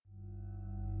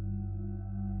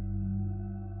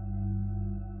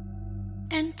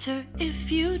Enter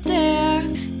if you dare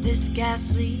this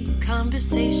ghastly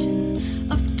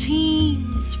conversation of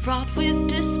teens fraught with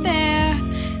despair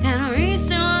and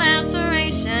recent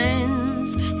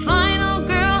lacerations. Final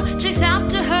girl, chase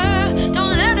after her,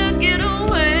 don't let her get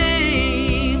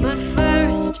away. But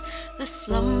first, the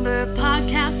Slumber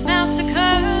Podcast Massacre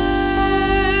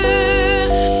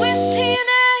with TNA.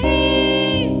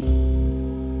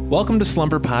 Welcome to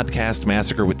Slumber Podcast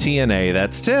Massacre with TNA.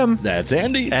 That's Tim. That's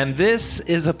Andy. And this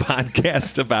is a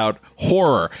podcast about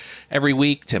horror. Every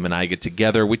week, Tim and I get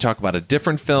together. We talk about a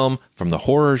different film from the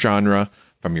horror genre,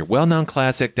 from your well-known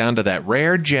classic down to that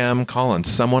rare gem calling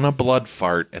someone a blood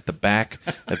fart at the back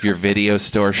of your video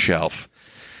store shelf.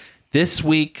 This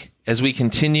week, as we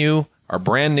continue our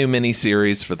brand new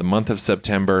miniseries for the month of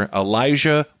September,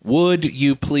 Elijah, would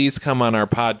you please come on our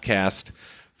podcast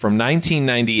from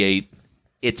 1998?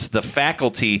 It's The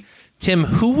Faculty. Tim,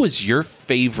 who was your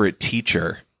favorite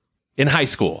teacher in high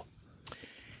school?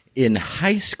 In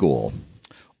high school?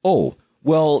 Oh,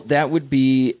 well, that would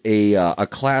be a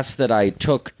class that I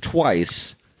took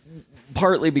twice,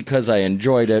 partly because I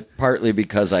enjoyed it, partly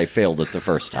because I failed it the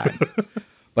first time.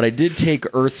 But I did take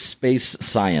Earth Space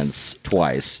Science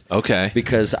twice. Okay.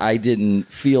 Because I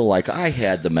didn't feel like I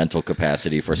had the mental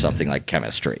capacity for something like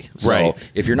chemistry. So right.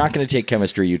 If you're not going to take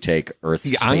chemistry, you take Earth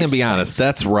Space I'm going to be Science. honest.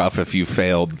 That's rough if you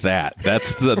failed that.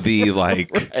 That's the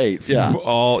like, right, yeah.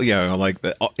 all, you know, like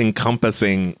the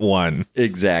encompassing one.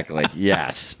 Exactly.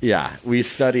 Yes. Yeah. We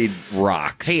studied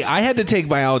rocks. Hey, I had to take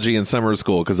biology in summer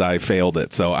school because I failed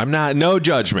it. So I'm not, no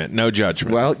judgment.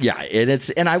 Well, yeah,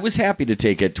 and I was happy to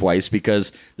take it twice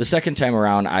because the second time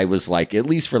around, I was like, at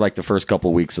least for like the first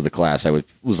couple weeks of the class, I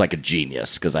was like a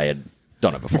genius because I had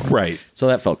done it before. Right. So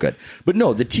that felt good. But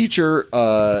no, the teacher,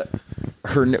 I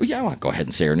want to go ahead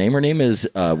and say her name. Her name was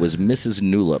Mrs.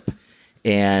 Newlip,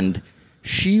 and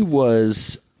she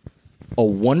was a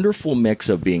wonderful mix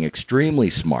of being extremely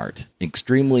smart,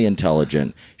 extremely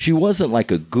intelligent. She wasn't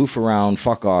like a goof around,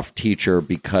 fuck off teacher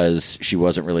because she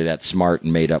wasn't really that smart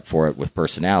and made up for it with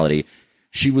personality.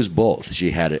 She was both.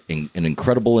 She had an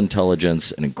incredible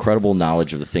intelligence, an incredible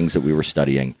knowledge of the things that we were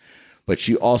studying, but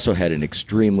she also had an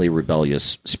extremely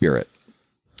rebellious spirit.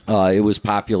 It was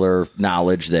popular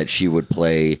knowledge that she would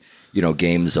play,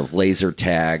 games of laser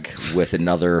tag with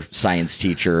another science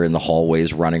teacher in the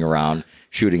hallways running around,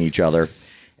 shooting each other.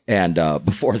 And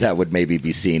before that would maybe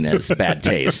be seen as bad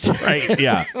taste. Right,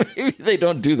 yeah. Maybe they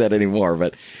don't do that anymore,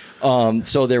 but...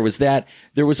 So there was that.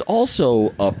 There was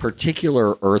also a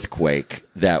particular earthquake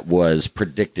that was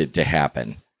predicted to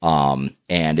happen.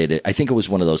 And I think it was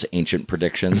one of those ancient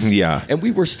predictions. Yeah. And we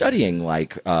were studying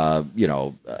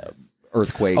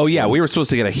earthquakes. Oh, yeah. We were supposed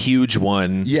to get a huge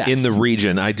one Yes. in the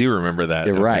region. I do remember that.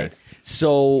 You're right.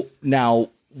 So now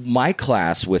my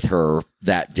class with her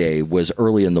that day was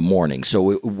early in the morning.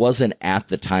 So it wasn't at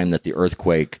the time that the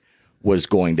earthquake was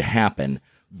going to happen,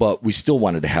 but we still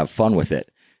wanted to have fun with it.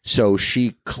 So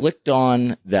she clicked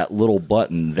on that little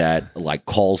button that like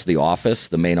calls the office,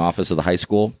 the main office of the high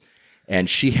school, and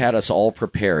she had us all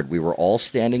prepared. We were all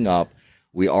standing up.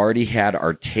 We already had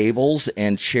our tables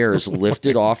and chairs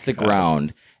lifted off the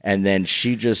ground, and then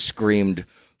she just screamed,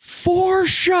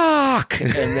 "Foreshock!"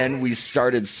 And then we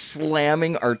started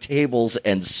slamming our tables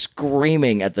and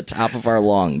screaming at the top of our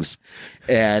lungs.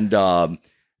 And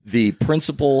the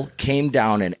principal came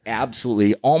down and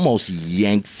absolutely almost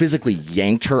physically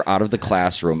yanked her out of the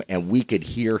classroom, and we could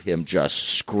hear him just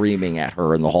screaming at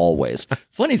her in the hallways.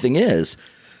 Funny thing is,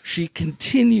 she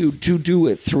continued to do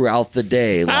it throughout the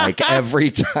day. Like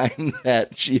every time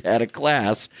that she had a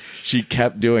class, she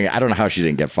kept doing it. I don't know how she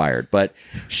didn't get fired, but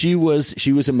she was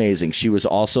amazing. She was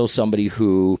also somebody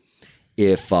who,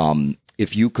 if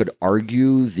you could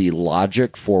argue the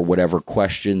logic for whatever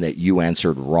question that you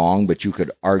answered wrong, but you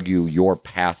could argue your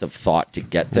path of thought to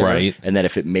get there, right. And that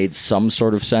if it made some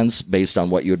sort of sense based on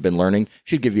what you had been learning,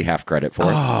 she'd give you half credit for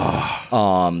it.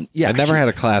 Yeah, I never had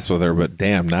a class with her, but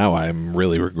damn, now I'm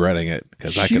really regretting it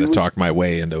because I could have talked my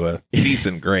way into a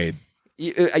decent grade.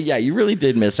 Yeah, you really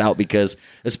did miss out because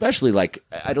especially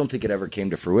I don't think it ever came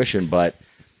to fruition, but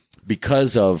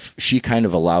because she kind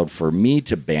of allowed for me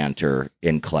to banter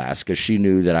in class because she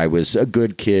knew that I was a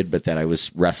good kid, but that I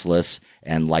was restless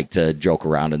and liked to joke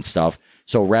around and stuff.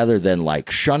 So rather than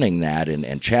shunning that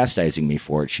and chastising me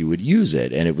for it, she would use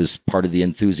it. And it was part of the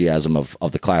enthusiasm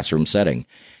of the classroom setting.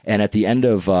 And at the end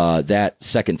of that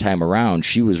second time around,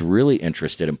 she was really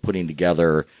interested in putting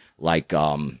together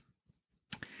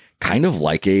kind of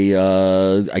like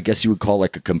I guess you would call a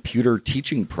computer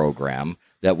teaching program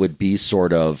that would be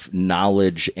sort of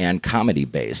knowledge and comedy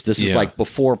based. This is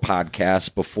before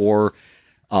podcasts, before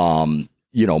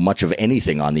much of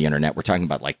anything on the internet. We're talking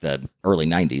about like the early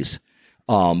 90s.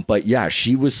 But yeah,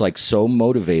 she was like so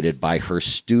motivated by her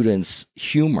students'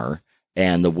 humor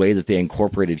and the way that they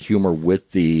incorporated humor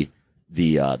with the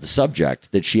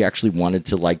subject that she actually wanted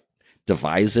to like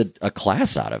devise a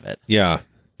class out of it. Yeah.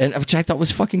 And which I thought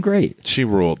was fucking great. She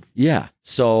ruled. Yeah.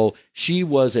 So she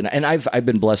was, and I've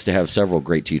been blessed to have several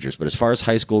great teachers, but as far as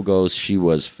high school goes, she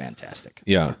was fantastic.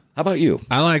 Yeah. How about you?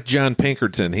 I like John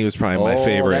Pinkerton. He was probably my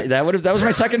favorite. That was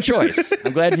my second choice.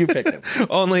 I'm glad you picked him.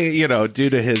 Only, due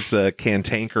to his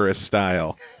cantankerous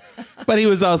style. But he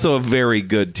was also a very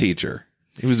good teacher.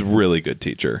 He was a really good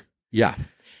teacher. Yeah.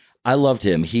 I loved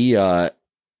him. He,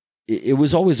 it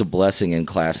was always a blessing in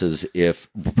classes if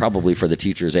probably for the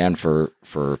teachers and for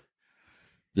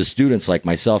the students like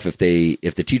myself, if the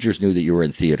teachers knew that you were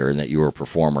in theater and that you were a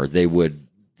performer, they would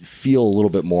feel a little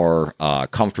bit more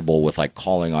comfortable with like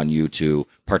calling on you to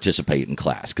participate in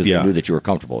class because they knew that you were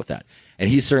comfortable with that. And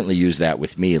he certainly used that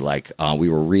with me. Like we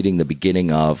were reading the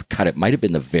beginning of, it might have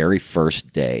been the very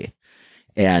first day.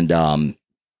 And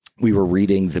we were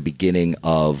reading the beginning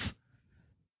of,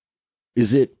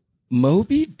 is it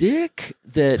Moby Dick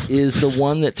that is the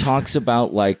one that talks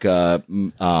about like the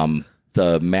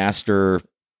master,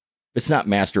 it's not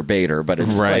masturbator, but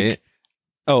it's like,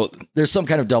 there's some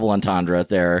kind of double entendre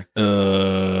there.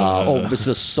 It's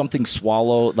just something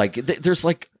swallow. Like there's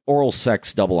like oral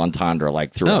sex double entendre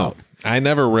like throughout. I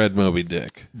never read Moby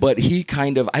Dick. But he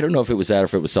kind of, I don't know if it was that or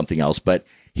if it was something else, but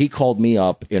he called me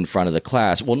up in front of the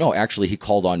class. Well, no, actually he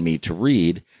called on me to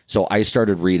read. So I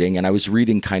started reading and I was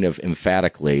reading kind of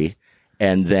emphatically.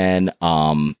 And then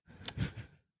I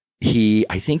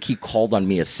think he called on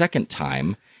me a second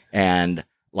time and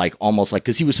like almost like,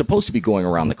 because he was supposed to be going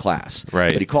around the class.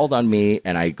 Right. But he called on me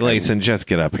and Gleason, just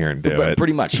get up here and do it.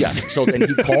 Pretty much, yes. So then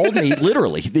he called me,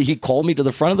 literally, he called me to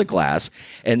the front of the class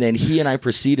and then he and I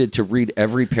proceeded to read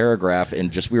every paragraph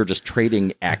and we were just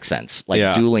trading accents,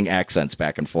 like dueling accents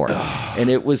back and forth. And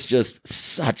it was just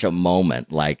such a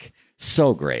moment, like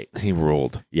so great. He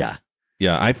ruled. Yeah.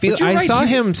 Yeah, I saw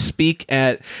him speak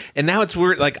at, and now it's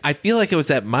weird. Like, I feel like it was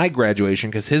at my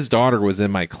graduation because his daughter was in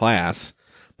my class.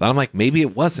 But I'm like, maybe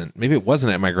it wasn't. Maybe it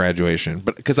wasn't at my graduation.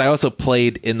 But because I also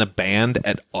played in the band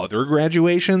at other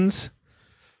graduations.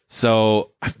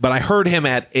 So, but I heard him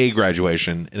at a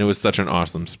graduation, and it was such an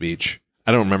awesome speech.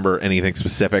 I don't remember anything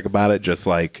specific about it, just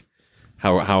like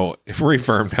how it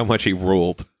reaffirmed how much he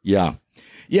ruled. Yeah.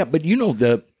 Yeah, but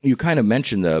you kind of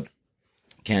mentioned the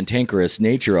cantankerous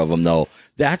nature of him, though.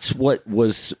 That's what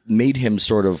made him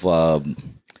sort of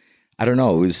I don't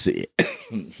know, it was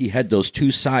he had those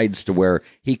two sides to where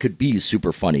he could be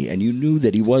super funny and you knew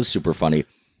that he was super funny,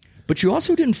 but you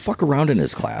also didn't fuck around in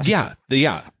his class. Yeah.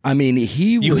 I mean,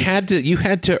 you had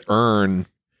to earn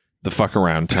the fuck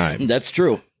around time. That's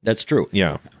true.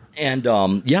 Yeah. And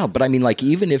but I mean, like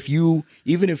even if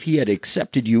he had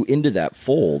accepted you into that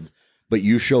fold, but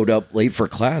you showed up late for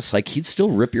class, like he'd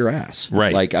still rip your ass.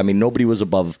 Right. Like, I mean, nobody was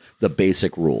above the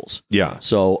basic rules. Yeah.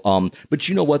 So, but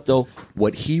you know what, though?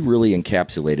 What he really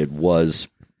encapsulated was,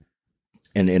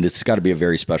 and it's got to be a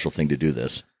very special thing to do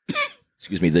this,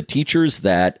 excuse me, the teachers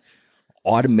that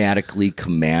automatically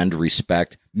command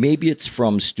respect, maybe it's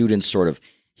from students sort of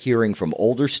hearing from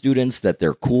older students that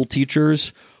they're cool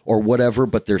teachers or whatever,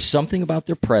 but there's something about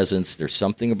their presence, there's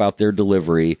something about their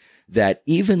delivery that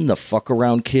even the fuck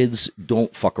around kids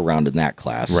don't fuck around in that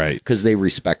class. Right. Because they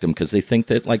respect him, because they think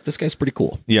that, like, this guy's pretty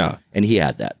cool. Yeah. And he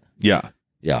had that. Yeah.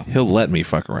 Yeah. He'll let me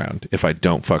fuck around if I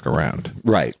don't fuck around.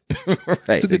 Right.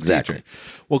 Right. Exactly. Teacher.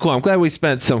 Well, cool. I'm glad we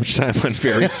spent so much time on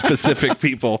very specific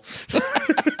people.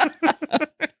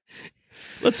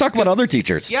 Let's talk about other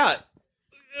teachers. Yeah.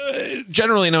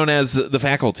 Generally known as the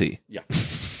faculty. Yeah.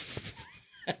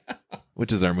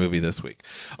 Which is our movie this week.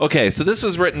 Okay, so this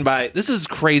was written by, this is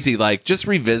crazy, like, just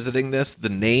revisiting this, the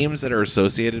names that are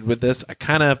associated with this, I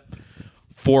kind of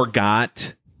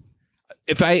forgot.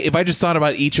 If I just thought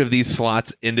about each of these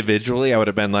slots individually, I would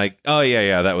have been like, oh,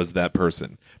 yeah, that was that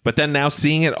person. But then now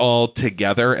seeing it all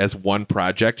together as one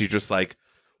project, you're just like,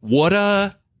 what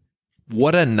a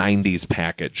 90s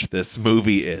package this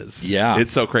movie is. Yeah.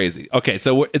 It's so crazy. Okay,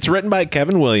 so it's written by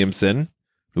Kevin Williamson,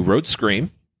 who wrote Scream.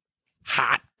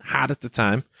 Hot at the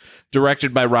time.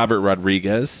 Directed by Robert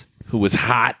Rodriguez, who was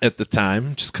hot at the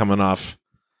time, just coming off,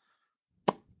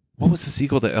 what was the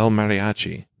sequel to El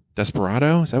Mariachi?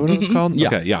 Desperado? Is that what it was called? Yeah.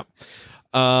 Okay, yeah.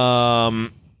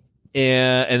 And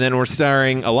then we're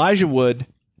starring Elijah Wood,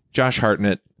 Josh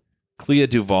Hartnett, Clea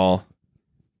Duvall,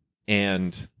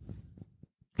 and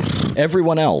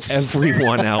everyone else.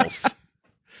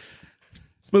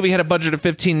 This movie had a budget of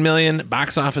 $15 million,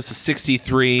 box office of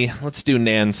 $63. Let's do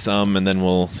Nan Sum, and then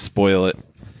we'll spoil it.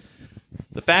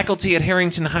 The faculty at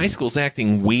Harrington High School is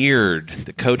acting weird.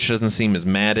 The coach doesn't seem as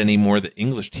mad anymore. The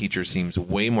English teacher seems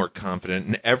way more confident,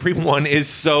 and everyone is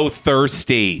so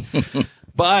thirsty.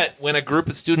 But when a group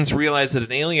of students realize that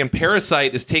an alien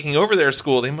parasite is taking over their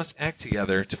school, they must act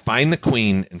together to find the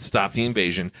queen and stop the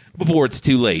invasion before it's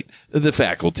too late. The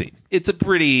faculty. It's a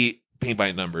pretty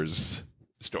paint-by-numbers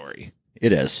story.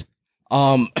 It is.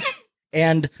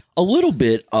 And a little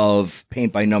bit of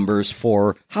paint by numbers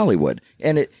for Hollywood.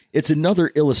 And it's another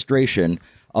illustration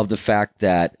of the fact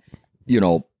that,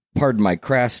 pardon my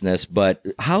crassness, but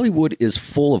Hollywood is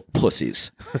full of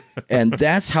pussies. And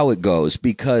that's how it goes,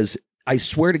 because I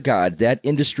swear to God, that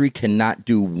industry cannot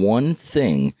do one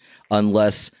thing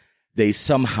unless they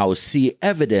somehow see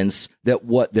evidence that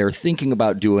what they're thinking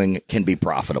about doing can be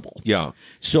profitable. Yeah.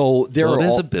 So it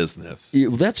is a business.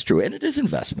 That's true. And it is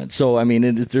investment. So, I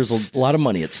mean, there's a lot of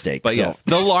money at stake. But yes,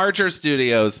 the larger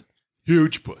studios,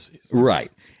 huge pussies.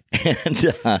 Right.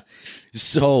 And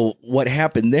so what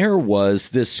happened there was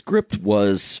this script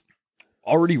was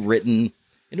already written.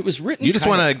 And it was written. You just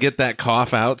want to get that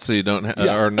cough out so you don't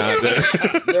or not.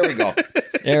 There we go.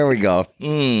 There we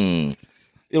go.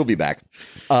 It'll be back.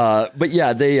 But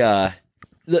yeah, they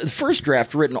the first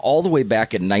draft written all the way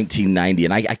back in 1990,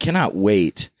 and I cannot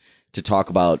wait to talk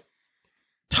about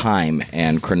time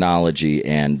and chronology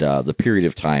and the period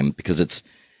of time, because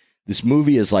this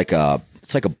movie is like a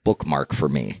bookmark for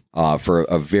me for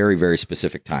a very, very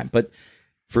specific time. But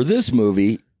for this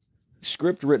movie,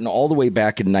 script written all the way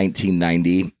back in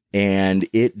 1990, and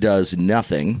it does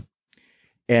nothing.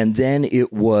 And then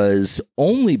it was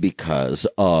only because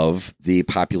of the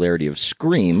popularity of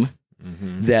Scream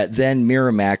that then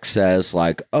Miramax says,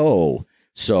 like, oh,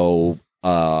 so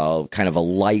kind of a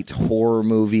light horror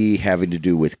movie having to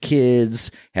do with kids,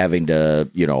 having to,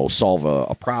 solve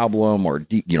a problem or,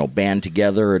 band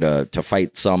together to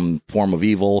fight some form of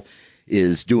evil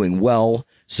is doing well.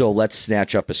 So let's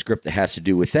snatch up a script that has to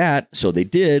do with that. So they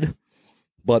did.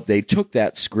 But they took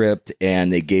that script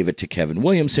and they gave it to Kevin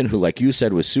Williamson, who, like you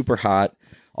said, was super hot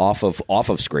off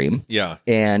of Scream. Yeah.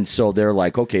 And so they're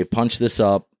like, okay, punch this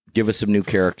up, give us some new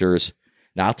characters.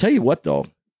 Now, I'll tell you what, though.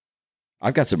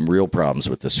 I've got some real problems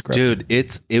with this script. Dude,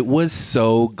 it was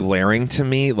so glaring to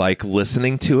me, like,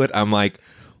 listening to it. I'm like,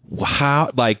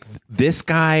 wow, like, this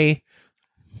guy,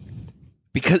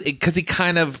 because he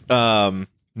kind of...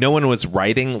 no one was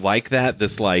writing like that.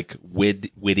 This like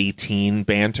witty teen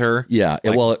banter. Yeah.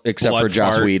 Like well, except for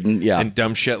Joss Whedon. Yeah. And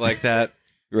dumb shit like that.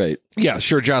 Right. Yeah,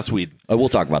 sure. Joss Whedon. We'll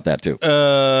talk about that too.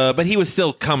 But he was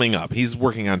still coming up. He's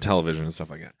working on television and stuff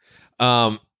like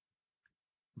that.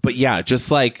 But yeah,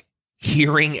 just like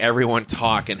hearing everyone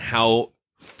talk and how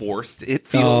forced it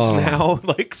feels now.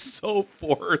 Like so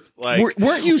forced. Like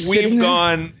weren't you sitting we've there?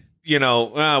 gone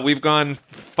we've gone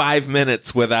 5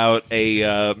 minutes without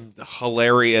a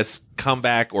hilarious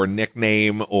comeback or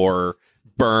nickname or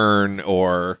burn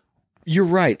or... You're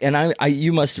right. And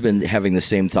you must have been having the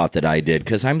same thought that I did,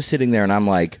 because I'm sitting there and I'm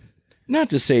like, not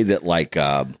to say that like,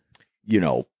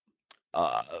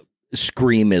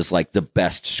 Scream is like the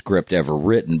best script ever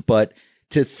written, but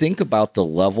to think about the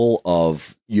level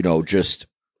of, just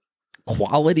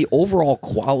quality, overall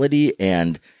quality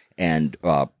and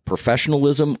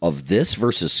professionalism of this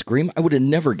versus Scream, I would have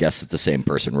never guessed that the same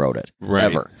person wrote it, right.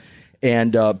 Ever.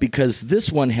 And because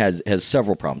this one has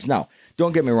several problems. Now,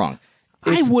 don't get me wrong.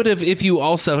 I would have, if you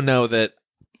also know that,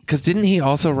 because didn't he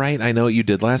also write I Know What You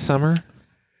Did Last Summer?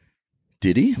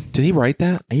 Did he? Did he write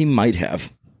that? He might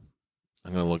have.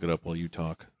 I'm going to look it up while you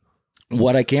talk.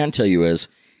 What I can tell you is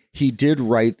he did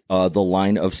write the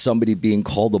line of somebody being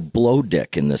called a blow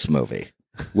dick in this movie.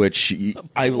 Which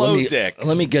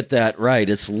let me get that right.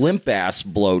 It's limp ass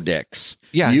blow dicks.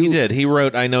 Yeah, he did. He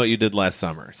wrote I Know What You Did Last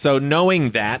Summer. So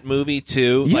knowing that movie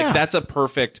too, like that's a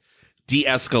perfect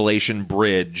de-escalation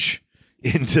bridge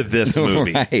into this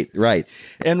movie. Right.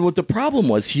 And what the problem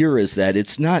was here is that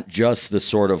it's not just the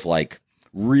sort of like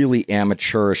really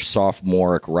amateurish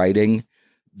sophomoric writing,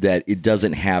 that it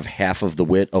doesn't have half of the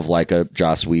wit of like a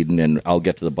Joss Whedon, and I'll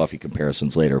get to the Buffy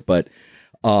comparisons later, but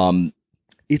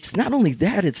it's not only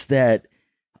that, it's that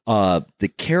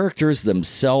the characters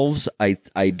themselves,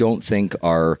 I don't think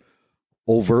are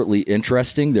overtly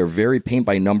interesting. They're very paint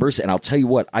by numbers. And I'll tell you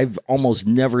what, I've almost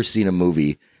never seen a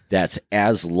movie that's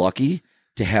as lucky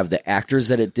to have the actors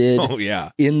that it did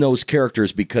in those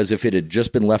characters, because if it had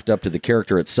just been left up to the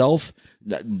character itself,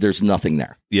 there's nothing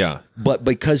there. Yeah. But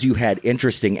because you had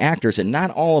interesting actors, and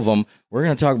not all of them, we're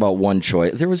going to talk about one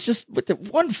choice. There was just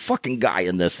one fucking guy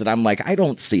in this that I'm like, I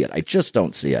don't see it. I just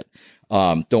don't see it.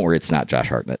 Don't worry, it's not Josh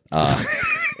Hartnett.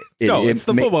 It's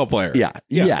the football player. Yeah.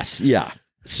 Yes. Yeah.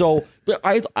 So, but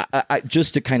I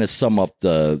just to kind of sum up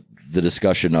the the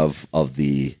discussion of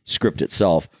the script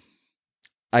itself,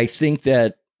 I think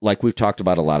that, like we've talked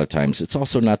about a lot of times, it's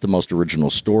also not the most original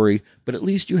story, but at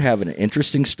least you have an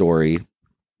interesting story.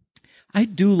 I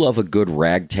do love a good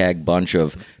ragtag bunch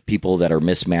of people that are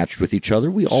mismatched with each other.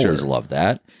 We always love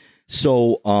that.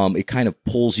 So it kind of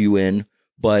pulls you in,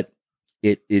 but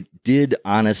it did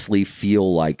honestly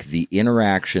feel like the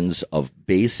interactions of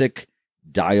basic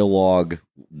dialogue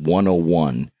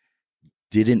 101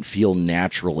 didn't feel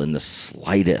natural in the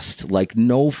slightest. Like,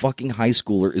 no fucking high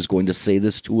schooler is going to say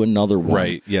this to another one.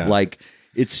 Right, yeah. Like,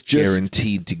 it's just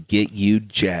guaranteed to get you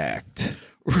jacked.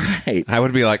 Right. I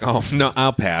would be like, oh, no,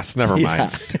 I'll pass. Never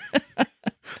mind.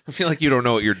 I feel like you don't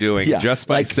know what you're doing just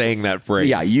by saying that phrase.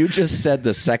 Yeah, you just said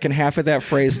the second half of that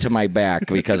phrase to my back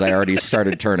because I already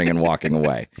started turning and walking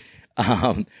away.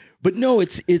 But no,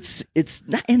 it's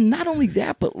not, and not only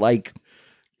that, but like,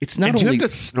 it's not only you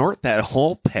have to snort that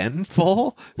whole pen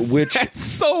full, which that's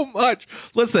so much.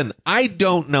 Listen, I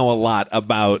don't know a lot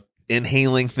about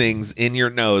inhaling things in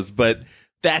your nose, but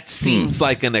that seems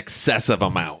like an excessive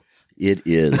amount. It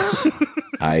is.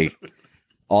 I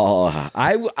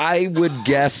would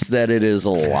guess that it is a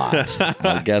lot.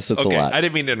 I guess it's a lot. I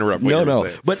didn't mean to interrupt. No.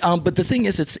 But the thing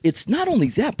is, it's not only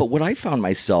that, but what I found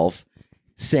myself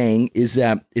saying is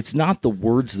that it's not the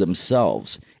words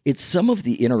themselves. It's some of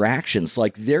the interactions.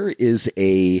 Like, there is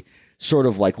a sort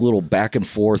of like little back and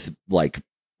forth, like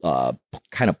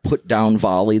kind of put down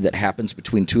volley that happens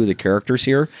between two of the characters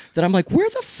here that I'm like, where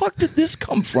the fuck did this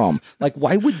come from? Like,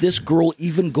 why would this girl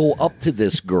even go up to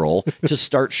this girl to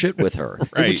start shit with her?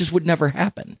 Right. It just would never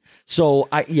happen. So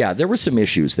there were some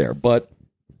issues there, but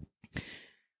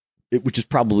which is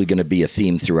probably going to be a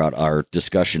theme throughout our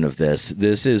discussion of this.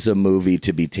 This is a movie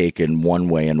to be taken one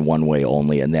way and one way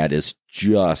only, and that is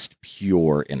just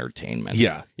pure entertainment.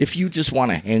 Yeah. If you just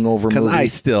want a hangover movie. Because I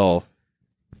still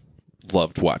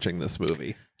loved watching this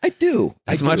movie. I do.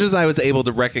 As much as I was able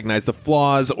to recognize the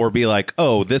flaws or be like,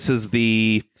 oh, this is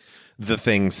the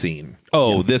thing scene.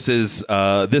 Oh, this is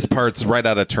this part's right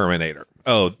out of Terminator.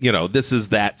 Oh, this is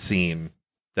that scene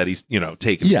that he's,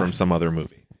 taken from some other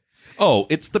movie. Oh,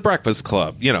 it's The Breakfast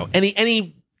Club.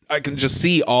 Any I can just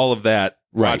see all of that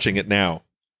watching it now.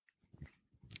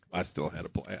 I still had a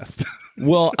blast.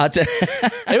 Well,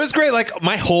 it was great. Like,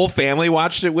 my whole family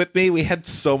watched it with me. We had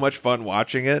so much fun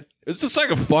watching it. It was just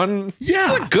like a fun,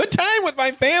 a good time with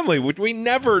my family, which we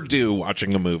never do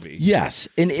watching a movie. Yes,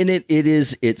 and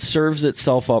it serves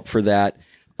itself up for that.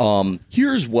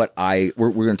 Here's what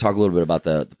we're going to talk a little bit about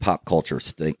the pop culture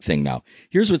thing now.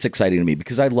 Here's what's exciting to me,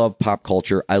 because I love pop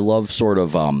culture. I love sort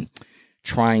of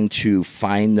trying to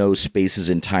find those spaces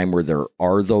in time where there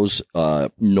are those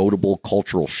notable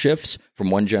cultural shifts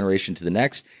from one generation to the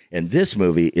next. And this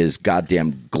movie is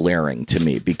goddamn glaring to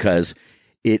me, because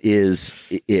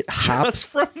it hops just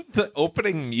from the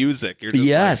opening music. You're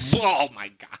just like, oh my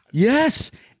God.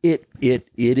 Yes, it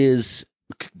is,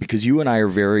 because you and I are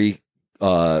very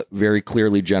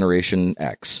clearly Generation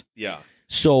X. Yeah.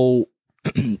 So,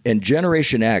 and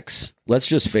Generation X, let's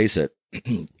just face it,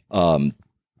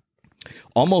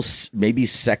 almost maybe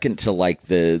second to like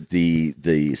the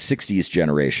 60s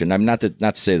generation. I'm not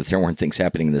to say that there weren't things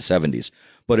happening in the 70s,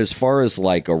 but as far as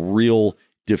like a real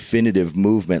definitive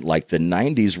movement, like the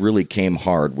 90s really came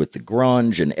hard with the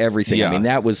grunge and everything. Yeah. I mean,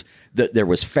 that was there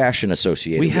was fashion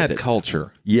associated with it. We had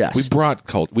culture. Yes. We brought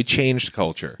culture. We changed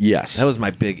culture. Yes. That was my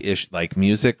big issue. Like,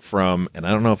 music from, and I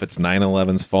don't know if it's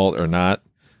 9/11's fault or not.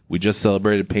 We just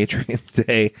celebrated Patriots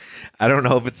Day. I don't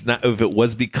know if it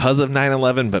was because of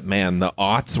 9/11, but man, the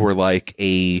aughts were like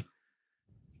a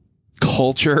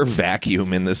culture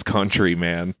vacuum in this country,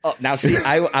 man. Oh, now see,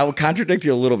 I will contradict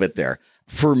you a little bit there.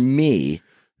 For me,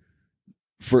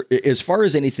 for as far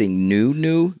as anything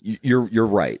new, you're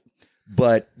right.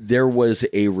 But there was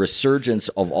a resurgence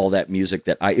of all that music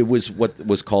it was what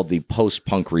was called the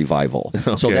post-punk revival.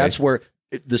 Okay. So that's where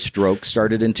the Strokes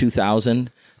started in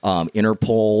 2000.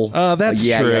 Interpol. Oh, that's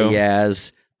true.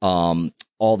 Yes. All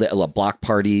the Block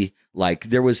Party. Like,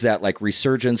 there was that like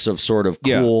resurgence of sort of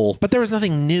cool. But there was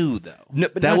nothing new though. No,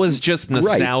 that was just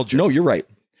nostalgia. Right. No, you're right.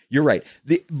 You're right.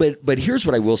 But here's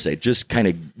what I will say, just kind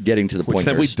of getting to the point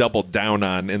that we doubled down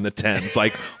on in the 10s.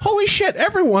 Like, holy shit,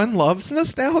 everyone loves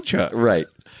nostalgia. Right.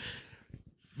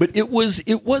 But it was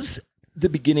the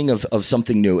beginning of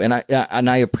something new, and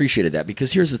I appreciated that,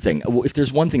 because here's the thing: if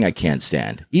there's one thing I can't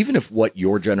stand, even if what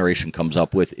your generation comes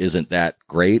up with isn't that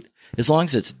great, as long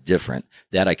as it's different,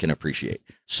 that I can appreciate.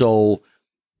 So,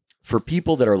 for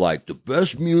people that are like, the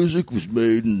best music was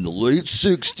made in the late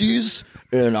 60s,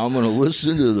 and I'm going to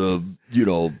listen to the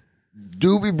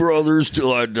Doobie Brothers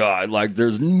till I die. Like,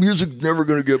 there's music never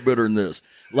going to get better than this.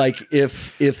 Like,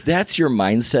 if that's your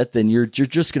mindset, then you're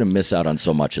just going to miss out on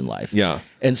so much in life. Yeah.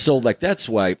 And so, like, that's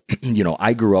why,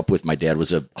 I grew up with my dad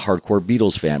was a hardcore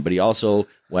Beatles fan, but he also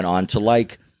went on to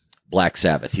like Black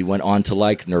Sabbath. He went on to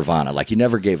like Nirvana. Like, he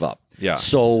never gave up. Yeah.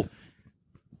 So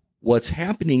what's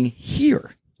happening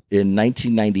here in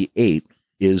 1998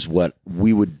 is what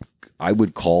I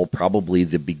would call probably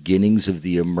the beginnings of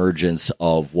the emergence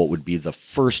of what would be the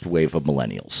first wave of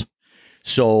millennials.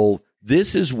 So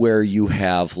this is where you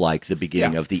have like the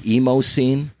beginning of the emo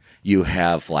scene. You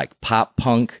have like pop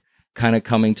punk kind of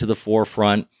coming to the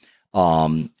forefront.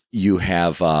 You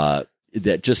have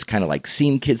that just kind of like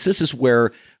scene kids. This is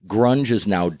where grunge is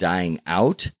now dying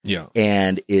out. Yeah.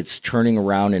 And it's turning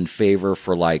around in favor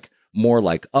for like more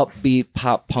like upbeat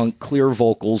pop punk, clear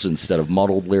vocals instead of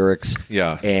muddled lyrics.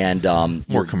 Yeah. And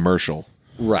More commercial.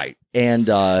 right. And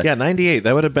 98.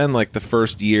 That would have been like the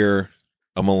first year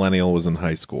a millennial was in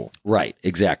high school. right,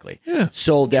 exactly. Yeah.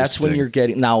 So that's when Interesting. you're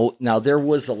getting now there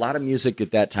was a lot of music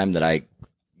at that time that I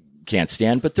can't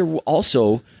stand, but there were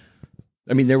also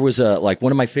there was like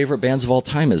one of my favorite bands of all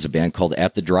time is a band called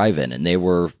At the Drive-In, and they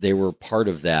were part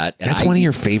of that. And That's one of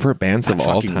your favorite bands of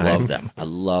all time. I love them. I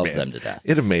love them to death.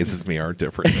 It amazes me our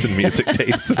difference in music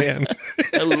tastes, man.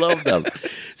 I love them.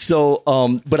 So,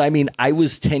 but I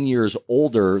was 10 years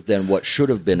older than what should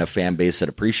have been a fan base that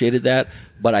appreciated that.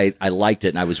 But I liked it,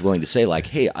 and I was willing to say, like,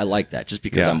 hey, I like that just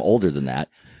because I'm older than that.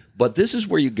 But this is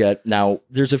where you get now.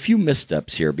 There's a few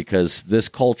missteps here because this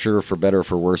culture, for better or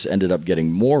for worse, ended up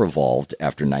getting more evolved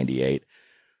after '98.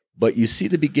 But you see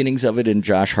the beginnings of it in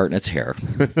Josh Hartnett's hair.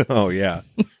 Oh, yeah.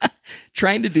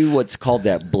 Trying to do what's called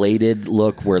that bladed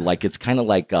look where like it's kind of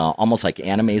like almost like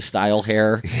anime style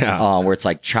hair, where it's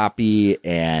like choppy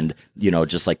and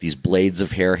just like these blades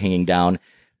of hair hanging down.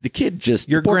 The kid just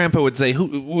Your grandpa would say,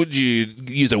 "Who would you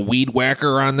use a weed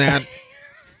whacker on that?"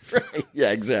 right, yeah,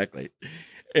 exactly.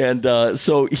 And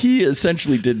so he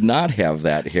essentially did not have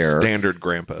that hair. Standard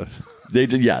grandpa. They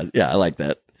did, yeah, I like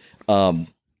that.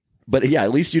 But yeah,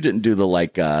 at least you didn't do the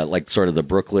like sort of the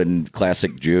Brooklyn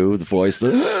classic Jew, the voice,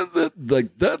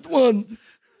 like that one.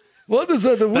 What is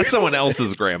that? That's someone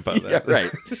else's grandpa. Yeah,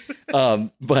 right.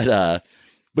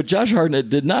 But Josh Hartnett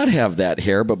did not have that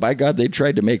hair. But by God, they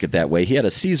tried to make it that way. He had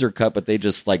a Caesar cut, but they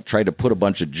just like tried to put a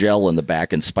bunch of gel in the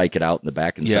back and spike it out in the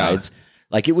back and sides.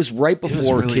 Like it was right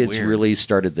before really kids weird. really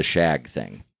started the shag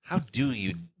thing. How do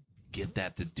you get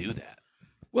that to do that?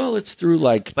 Well, it's through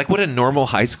like would a normal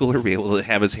high schooler be able to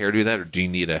have his hair do that, or do you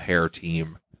need a hair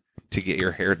team to get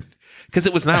your hair? Because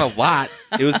it was not a lot.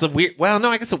 It was the weird. Well, no,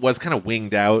 I guess it was kind of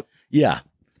winged out. Yeah.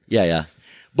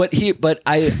 But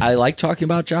I like talking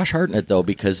about Josh Hartnett though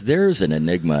because there's an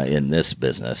enigma in this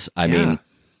business. I mean,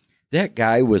 that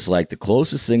guy was like the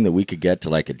closest thing that we could get to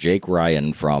like a Jake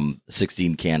Ryan from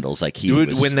 16 Candles. Like he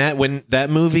was when that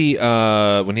movie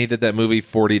when he did that movie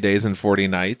 40 Days and 40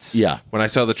 Nights. Yeah. When I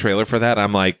saw the trailer for that,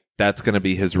 I'm like, that's going to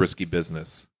be his risky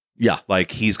business. Yeah.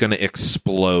 Like he's going to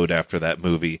explode after that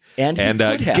movie. And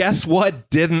guess what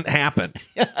didn't happen?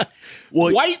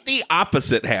 Well, Quite the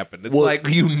opposite happened. It's like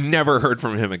you never heard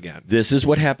from him again. this is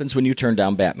what happens when you turn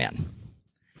down Batman.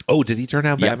 Oh, did he turn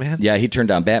down Batman? Yeah, he turned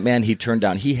down Batman.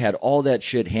 He had all that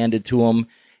shit handed to him,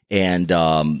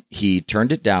 and he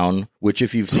turned it down, which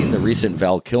if you've seen the recent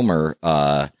Val Kilmer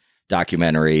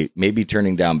documentary, maybe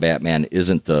turning down Batman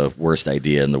isn't the worst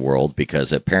idea in the world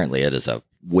because apparently it is a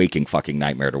waking fucking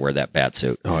nightmare to wear that bat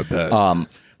suit. Oh, I bet. But,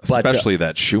 Especially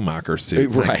that Schumacher suit.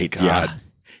 right, God. yeah.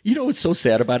 You know what's so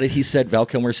sad about it? Val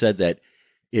Kilmer said that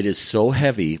it is so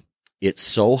heavy, it's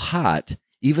so hot,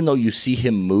 even though you see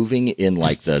him moving in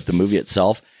like the movie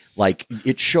itself, like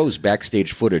it shows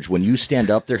backstage footage. When you stand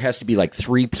up, there has to be like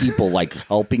 3 people like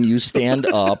helping you stand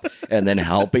up and then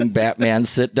helping Batman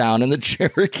sit down in the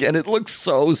chair again. It looks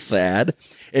so sad.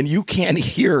 And you can't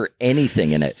hear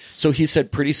anything in it. So he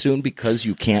said pretty soon, because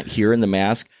you can't hear in the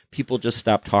mask, people just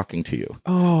stop talking to you.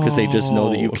 Because they just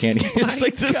know that you can't hear. It's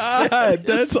like this God,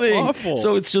 that's thing. awful.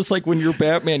 So it's just like when you're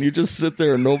Batman, you just sit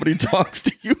there and nobody talks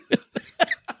to you.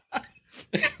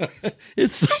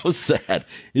 It's so sad.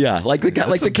 Yeah, like the guy,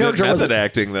 like the character method wasn't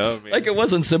acting though. I mean, like it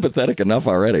wasn't sympathetic enough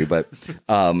already. But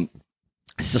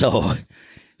so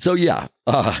yeah.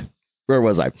 Where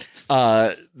was I?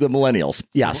 The millennials.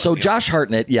 Yeah. So Josh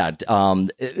Hartnett. Yeah.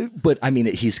 But I mean,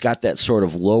 he's got that sort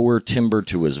of lower timbre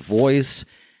to his voice.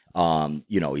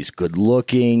 He's good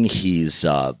looking. He's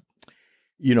I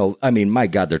mean, my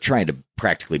God, they're trying to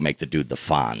practically make the dude the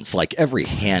Fonz. Like every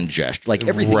hand gesture, like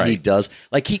everything he does,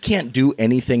 like he can't do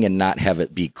anything and not have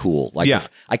it be cool. Like if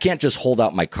I can't just hold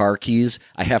out my car keys,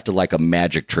 I have to like a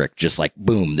magic trick, just like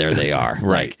boom, there they are,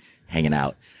 Right. like hanging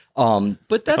out.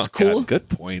 But that's cool. God, good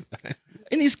point.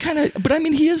 And he's kind of, but I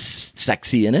mean, he is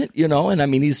sexy in it, and I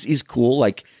mean, he's cool.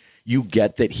 Like, you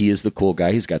get that he is the cool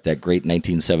guy. He's got that great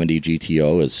 1970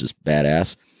 GTO. It's just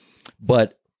badass.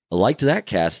 But I liked that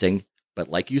casting. But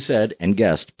like you said and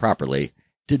guessed properly,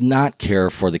 did not care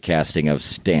for the casting of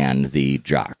Stan the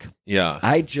jock. Yeah.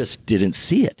 I just didn't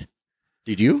see it.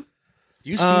 Did you? Do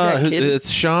you see that kid? It's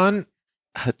Sean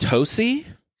Hatosi.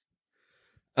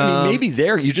 I mean, maybe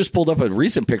there. You just pulled up a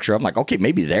recent picture. I'm like, okay,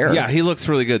 maybe there. Yeah, he looks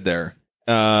really good there.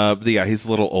 Yeah, he's a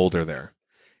little older there.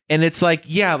 And it's like,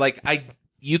 yeah, like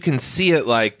you can see it,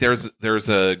 like there's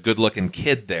a good looking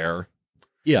kid there.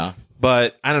 Yeah.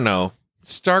 But I don't know.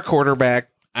 Star quarterback,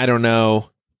 I don't know.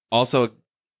 Also,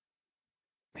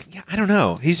 yeah, I don't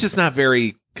know. He's just not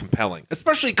very compelling,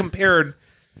 especially compared.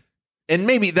 And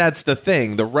maybe that's the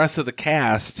thing. The rest of the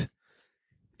cast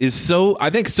is so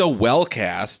well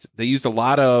cast. They used a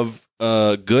lot of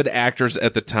good actors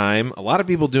at the time. A lot of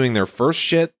people doing their first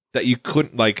shit that you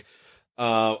couldn't, like.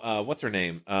 What's her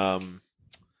name? It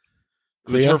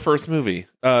was her first movie.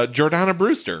 Jordana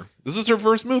Brewster. This was her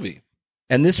first movie.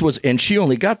 And she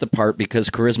only got the part because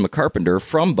Charisma Carpenter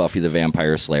from Buffy the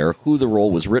Vampire Slayer, who the role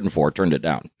was written for, turned it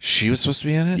down. She was supposed to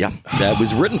be in it? Yeah, that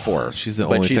was written for her. She's the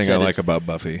only thing I like about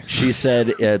Buffy. She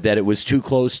said that it was too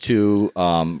close to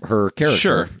her character.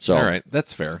 Sure. So, all right.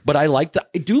 That's fair. But I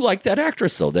do like that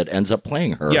actress, though, that ends up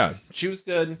playing her. Yeah, she was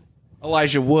good.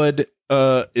 Elijah Wood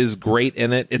is great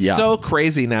in it. It's so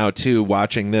crazy now, too,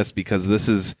 watching this, because this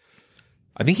is...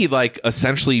 I think he, like,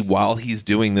 essentially, while he's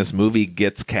doing this movie,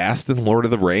 gets cast in Lord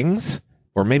of the Rings,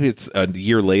 or maybe it's a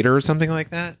year later or something like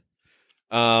that.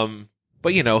 But,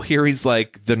 here he's,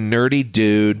 like, the nerdy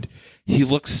dude. He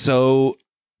looks so,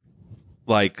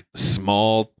 like,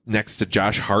 small next to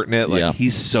Josh Hartnett. Like,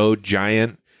 he's so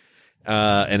giant.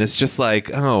 And it's just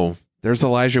like, oh, there's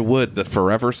Elijah Wood, the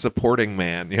forever supporting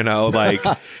man, like,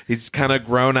 he's kind of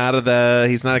grown out of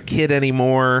he's not a kid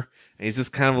anymore. He's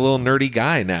just kind of a little nerdy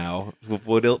guy now.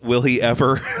 Will he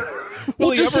ever?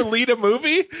 Will he ever lead a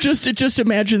movie? Just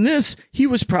imagine this. He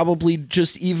was probably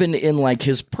just even in like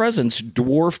his presence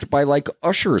dwarfed by like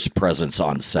Usher's presence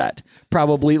on set.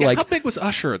 Probably like how big was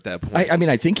Usher at that point? I mean,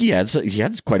 I think he had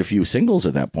quite a few singles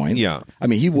at that point. Yeah, I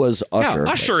mean, he was Usher.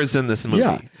 Yeah, Usher is in this movie.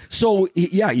 Yeah. So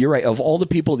yeah, you're right. Of all the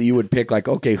people that you would pick, like,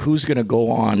 okay, who's going to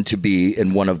go on to be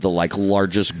in one of the like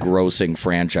largest grossing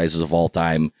franchises of all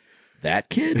time? That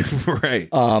kid, right?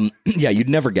 Yeah, you'd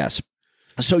never guess.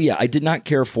 So yeah, I did not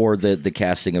care for the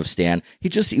casting of Stan.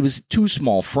 He was too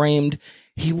small framed.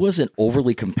 He wasn't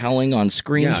overly compelling on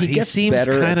screen. Yeah, he seems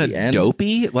kind of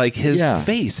dopey. Like his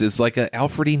face is like a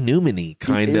Alfred E. Newman-y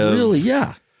kind of. Really,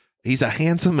 yeah. He's a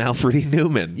handsome Alfred E.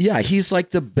 Newman. Yeah, he's like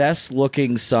the best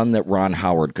looking son that Ron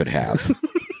Howard could have.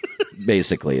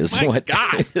 Basically, is what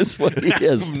he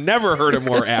is. I've never heard a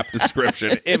more apt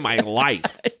description in my life.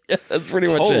 Yeah, that's pretty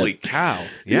much Holy it. cow!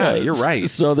 Yeah, you're right.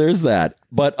 So there's that.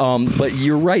 But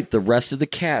you're right. The rest of the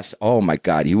cast. Oh my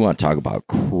God! You want to talk about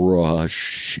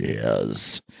crushes?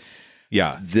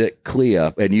 Yeah, the Clea,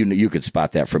 and you could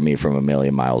spot that from me from a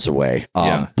million miles away.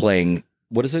 Playing,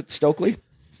 what is it? Stokely.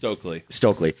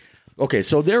 Okay,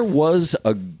 so there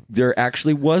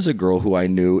actually was a girl who I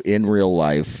knew in real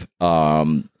life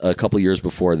a couple years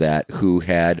before that who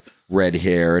had red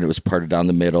hair and it was parted down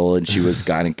the middle and she was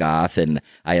kind of goth and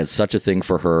I had such a thing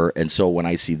for her. And so when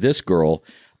I see this girl,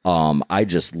 I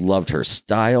just loved her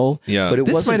style. Yeah, but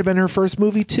this might have been her first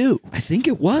movie too. I think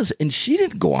it was, and she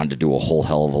didn't go on to do a whole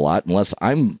hell of a lot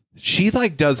She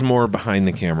like does more behind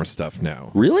the camera stuff now.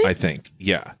 Really? I think.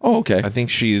 Yeah. Oh, okay. I think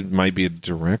she might be a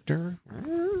director.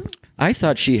 I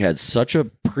thought she had such a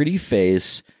pretty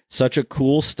face, such a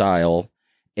cool style,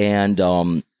 and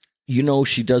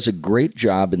she does a great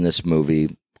job in this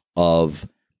movie of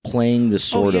playing the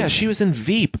sort of. Yeah, she was in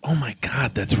Veep. Oh my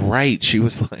God, that's right. She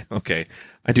was like, okay,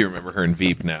 I do remember her in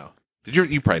Veep now.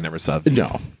 You probably never saw Veep.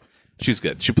 No, she's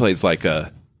good. She plays like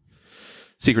a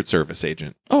Secret Service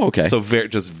agent. Oh, okay. So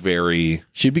very.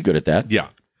 She'd be good at that. Yeah.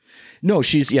 No,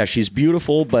 she's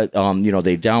beautiful, but they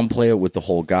downplay it with the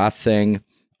whole goth thing.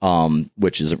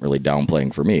 Which isn't really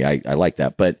downplaying for me. I like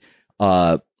that. But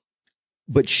the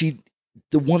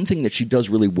one thing that she does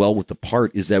really well with the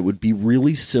part is that it would be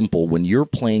really simple when you're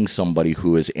playing somebody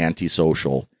who is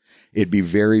antisocial. It'd be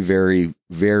very, very,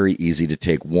 very easy to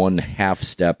take one half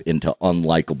step into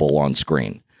unlikable on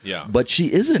screen. Yeah. But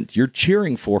she isn't. You're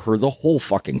cheering for her the whole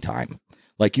fucking time.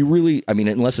 Like you really, I mean,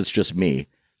 unless it's just me.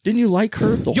 Didn't you like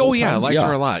her the whole time? Oh, yeah. I liked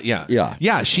her a lot. Yeah. Yeah.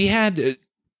 Yeah. She had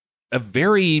a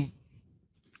very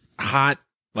hot,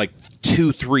 like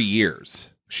 2-3 years.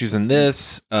 She's in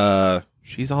this.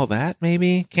 She's all that,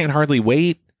 maybe. Can't Hardly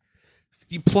Wait.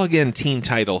 you plug in teen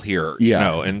title here,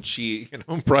 and she,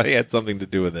 probably had something to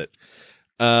do with it.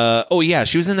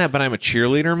 She was in that But I'm a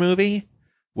Cheerleader movie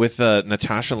with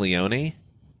Natasha Lyonne.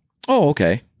 Oh,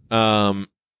 okay.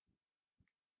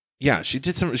 She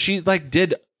did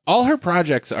did all her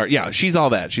projects she's all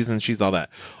that. She's all that.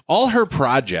 All her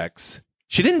projects,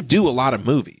 she didn't do a lot of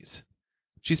movies.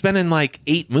 She's been in like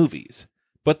 8 movies,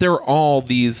 but they're all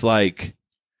these like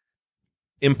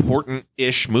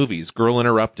important-ish movies. Girl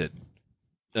Interrupted.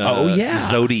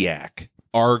 Zodiac.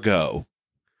 Argo.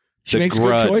 She makes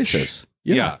Grudge. good choices.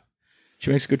 Yeah.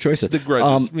 She makes good choices. The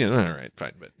Grudge is, all right,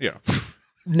 fine, but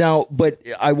Now, but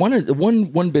I wanted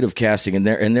one bit of casting, and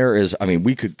there is. I mean,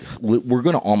 we're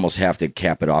going to almost have to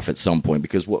cap it off at some point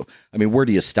because where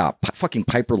do you stop? Fucking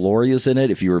Piper Laurie is in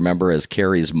it, if you remember, as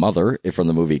Carrie's mother from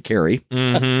the movie Carrie.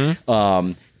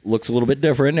 Mm-hmm. Looks a little bit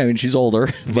different. I mean, she's older,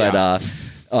 but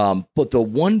but the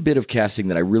one bit of casting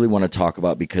that I really want to talk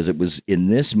about, because it was in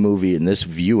this movie, in this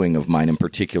viewing of mine in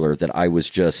particular, that I was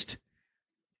just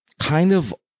kind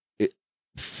of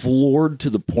floored to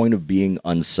the point of being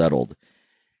unsettled,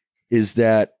 is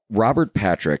that Robert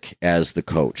Patrick as the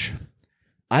coach.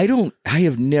 I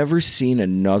have never seen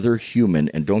another human,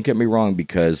 and don't get me wrong,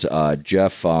 because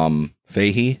Jeff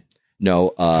Fahey?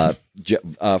 No,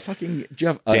 fucking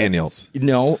Jeff Daniels.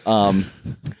 No, oh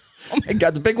my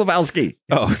God, the Big Lebowski.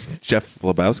 Oh, Jeff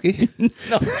Lebowski?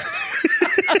 No.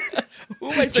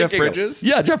 Who am I Jeff thinking Bridges? Of?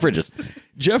 Yeah, Jeff Bridges.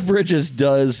 Jeff Bridges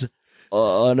does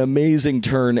an amazing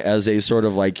turn as a sort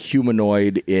of like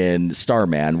humanoid in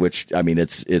Starman, which, I mean,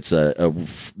 it's a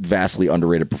vastly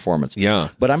underrated performance. Yeah.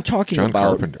 But I'm talking John about,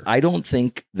 Carpenter. I don't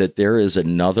think that there is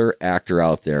another actor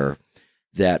out there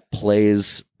that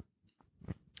plays.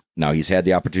 Now, he's had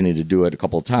the opportunity to do it a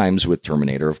couple of times with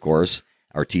Terminator, of course,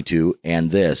 or T2, and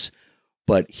this.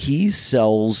 But he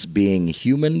sells being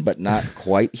human, but not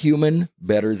quite human,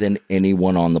 better than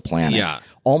anyone on the planet. Yeah.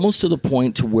 Almost to the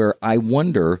point to where I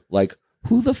wonder, like,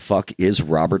 who the fuck is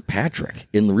Robert Patrick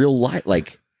in real life?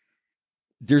 Like,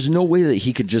 there's no way that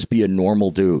he could just be a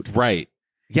normal dude. Right.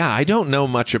 Yeah, I don't know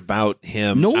much about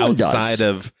him outside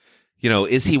of,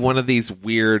 is he one of these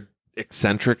weird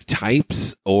eccentric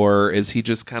types, or is he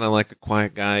just kind of like a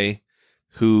quiet guy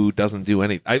who doesn't do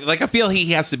anything? I feel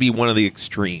he has to be one of the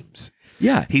extremes.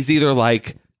 Yeah. He's either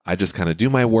like, I just kind of do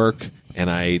my work and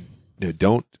I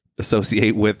don't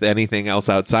associate with anything else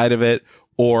outside of it,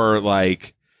 or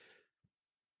like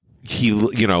he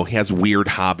has weird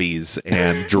hobbies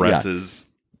and dresses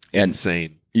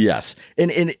insane. Yes.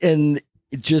 And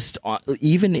just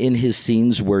even in his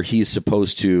scenes where he's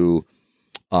supposed to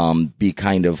be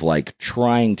kind of like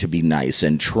trying to be nice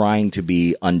and trying to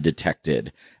be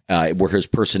undetected, where his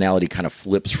personality kind of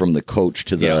flips from the coach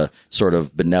to the sort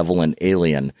of benevolent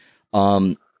alien.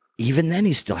 Even then,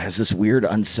 he still has this weird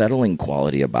unsettling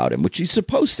quality about him, which he's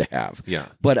supposed to have. Yeah.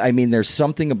 But I mean, there's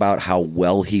something about how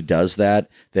well he does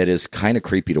that is kind of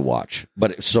creepy to watch,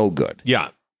 but it's so good. Yeah.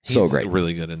 So He's great.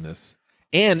 Really good in this.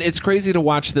 And it's crazy to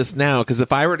watch this now, because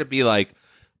if I were to be like,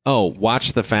 oh,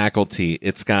 watch The Faculty,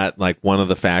 it's got like one of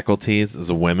the faculties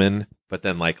is a woman, but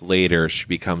then like later she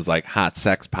becomes like hot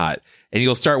sex pot. And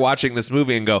you'll start watching this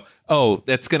movie and go, oh,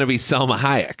 that's going to be Selma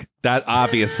Hayek. That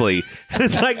obviously. And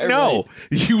it's like, no,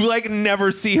 you like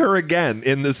never see her again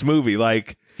in this movie.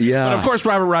 Like, yeah. But of course,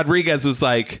 Robert Rodriguez was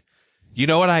like, you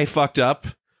know what I fucked up?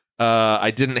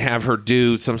 I didn't have her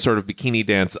do some sort of bikini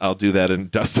dance. I'll do that in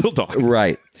Dusk Till Dawn.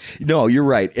 Right. No, you're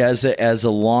right. As a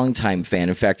longtime fan,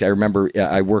 in fact, I remember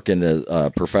I work in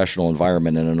a professional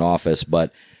environment in an office,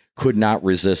 but could not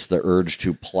resist the urge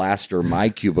to plaster my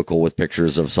cubicle with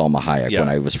pictures of Salma Hayek when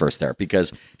I was first there,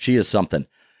 because she is something.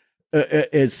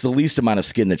 It's the least amount of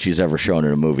skin that she's ever shown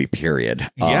in a movie, period.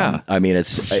 Yeah. I mean,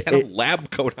 it's she had a lab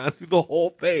coat on through the whole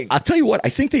thing. I'll tell you what, I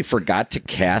think they forgot to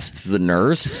cast the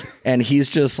nurse, and he's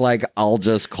just like, I'll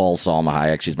just call Salma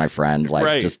Hayek. She's my friend.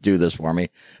 Like, just do this for me.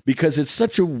 Because it's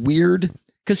such a weird,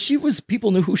 because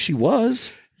people knew who she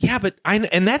was. Yeah, but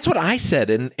and that's what I said.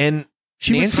 And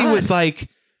Nancy was like,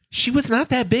 she was not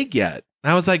that big yet.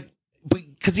 And I was like,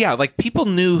 because like people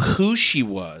knew who she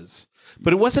was.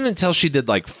 But it wasn't until she did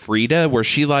like Frida where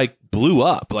she like blew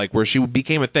up, like where she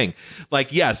became a thing.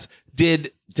 Like, yes,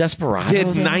 did Desperado? Did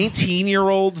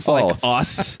 19-year-olds like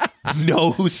us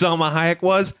know who Selma Hayek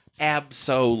was?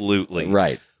 Absolutely.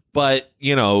 Right. But,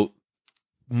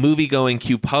 movie-going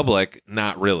Q public,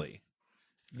 not really.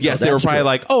 Yes, they were probably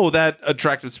like, oh, that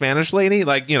attractive Spanish lady?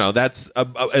 Like, that's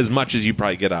as much as you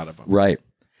probably get out of them. Right.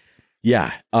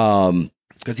 Yeah.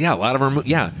 Because, a lot of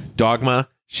her, Dogma,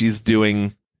 she's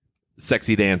doing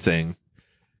sexy dancing.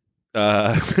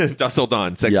 Dusk Till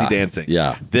Dawn, sexy dancing.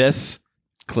 Yeah. This,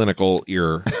 clinical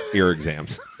ear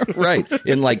exams. Right,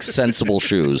 in like sensible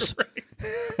shoes.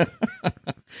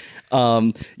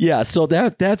 Yeah, so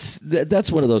that's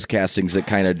one of those castings that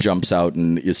kind of jumps out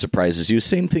and it surprises you.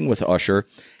 Same thing with Usher.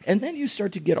 And then you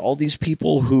start to get all these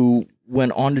people who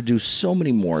went on to do so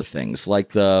many more things,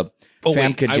 like the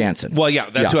Famke Janssen.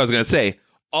 That's who I was going to say.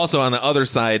 Also, on the other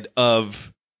side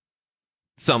of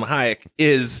Salma Hayek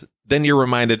is then you're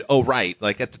reminded, oh, right,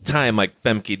 like at the time, like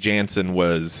Famke Janssen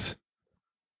was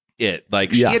it.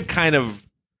 Like she had kind of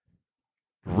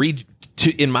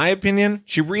in my opinion,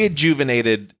 she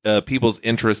rejuvenated people's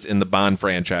interest in the Bond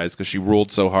franchise because she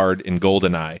ruled so hard in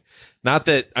GoldenEye. Not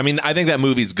that, I mean, I think that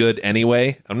movie's good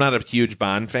anyway. I'm not a huge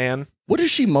Bond fan. What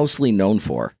is she mostly known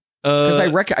for? Because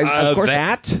of course,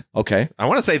 that. Okay, I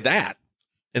want to say that.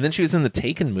 And then she was in the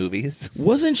Taken movies.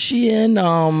 Wasn't she in?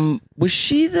 Was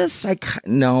she the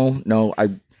No.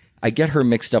 I get her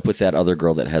mixed up with that other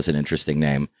girl that has an interesting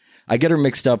name. I get her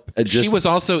mixed up. She was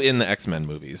also in the X-Men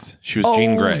movies. She was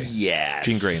Jean Grey. Yes.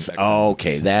 Jean Grey in the X-Men okay,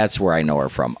 movies. that's where I know her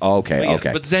from. Okay,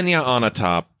 okay. But Xenia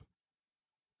Onatopp,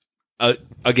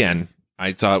 again,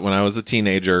 I saw it when I was a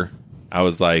teenager. I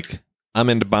was like, I'm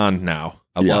into Bond now.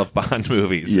 I love Bond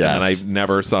movies. Yes. And I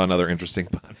never saw another interesting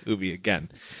Bond movie again.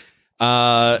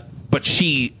 But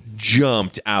she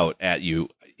jumped out at you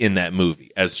in that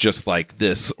movie as just like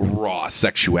this raw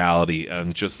sexuality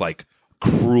and just like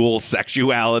cruel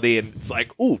sexuality, and it's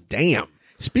like, oh damn.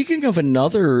 Speaking of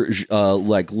another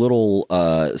like little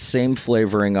same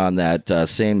flavoring on that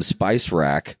same spice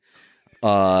rack,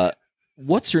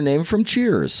 what's her name from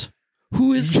Cheers?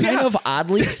 Who is kind of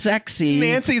oddly sexy.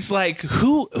 Nancy's like,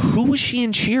 who was she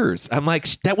in Cheers? I'm like,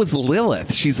 that was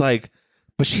Lilith. She's like,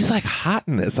 but she's like hot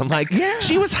in this. I'm like,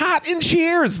 she was hot in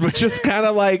Cheers, but just kind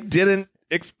of like didn't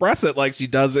express it like she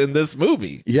does in this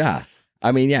movie. Yeah.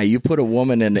 I mean, you put a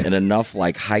woman in enough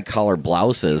like high collar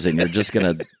blouses and you're just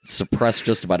going to suppress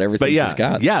just about everything she's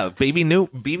got. Yeah. Bebe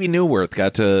Neuwirth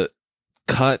got to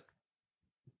cut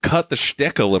the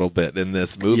shtick a little bit in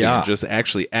this movie and just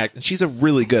actually act. She's a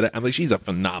really good, I mean, she's a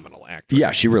phenomenal actress. Yeah,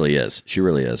 she really is. She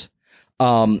really is.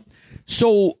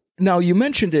 So now you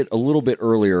mentioned it a little bit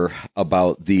earlier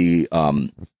about the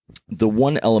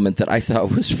one element that I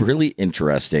thought was really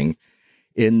interesting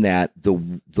in that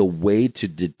the way to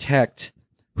detect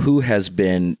who has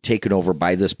been taken over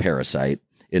by this parasite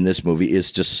in this movie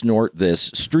is to snort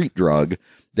this street drug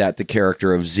that the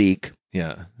character of Zeke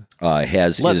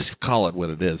has. Let's call it what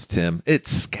it is, Tim.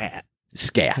 It's scat.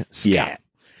 Scat. Yeah.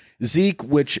 Zeke,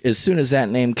 which as soon as that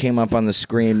name came up on the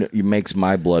screen, it makes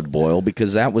my blood boil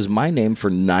because that was my name for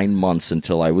 9 months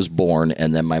until I was born,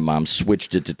 and then my mom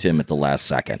switched it to Tim at the last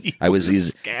second. I was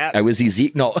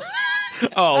Zeke. No.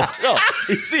 Oh. No.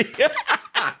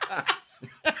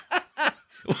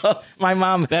 Well, my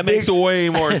mom. That makes way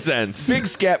more sense. Big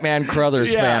Scatman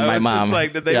Crothers fan, my mom.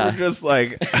 They were just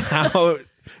like how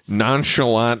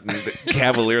nonchalant and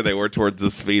cavalier they were towards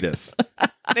this fetus.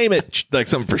 Name it like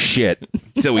something for shit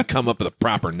until we come up with a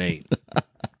proper name.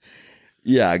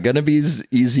 Yeah, gonna be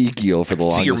Ezekiel for the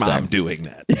longest time. See your mom doing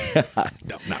that.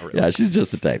 No, not really. Yeah, she's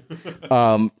just the type.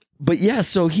 But yeah,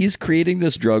 so he's creating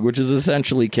this drug, which is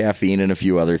essentially caffeine and a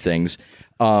few other things.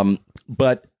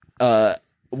 But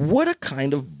what a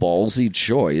kind of ballsy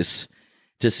choice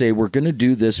to say we're going to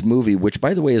do this movie, which,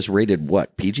 by the way, is rated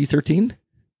what, PG-13?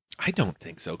 I don't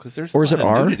think so, because there's or is it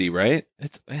R? Nudity, right?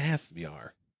 It has to be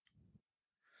R.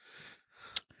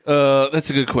 That's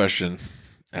a good question.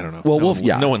 I don't know. Well,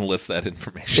 no one lists that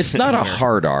information. It's not a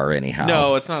hard R, anyhow.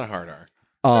 No, it's not a hard R.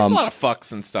 There's a lot of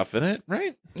fucks and stuff in it,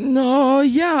 right? No,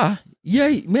 yeah,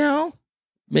 well,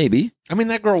 maybe. I mean,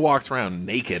 that girl walks around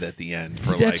naked at the end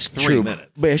for That's like 3 true.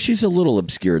 minutes. But she's a little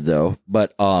obscured, though.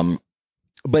 But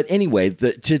anyway,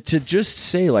 to just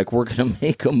say like we're going to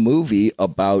make a movie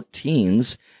about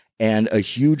teens, and a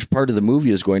huge part of the movie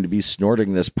is going to be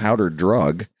snorting this powdered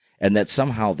drug, and that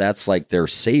somehow that's like their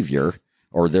savior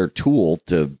or their tool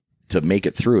to make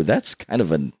it through. That's kind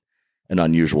of an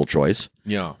unusual choice.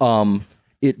 Yeah.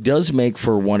 It does make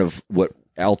for one of what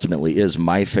ultimately is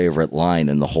my favorite line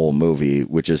in the whole movie,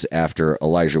 which is after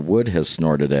Elijah Wood has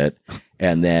snorted it,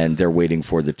 and then they're waiting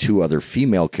for the two other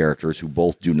female characters who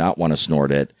both do not want to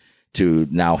snort it to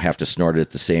now have to snort it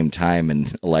at the same time,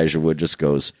 and Elijah Wood just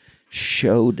goes,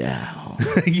 "Showdown."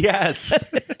 Yes.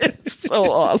 It's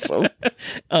so awesome.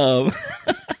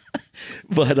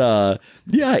 But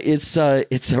yeah, it's a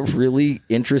really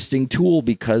interesting tool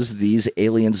because these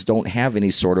aliens don't have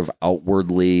any sort of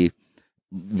outwardly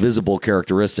visible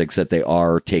characteristics that they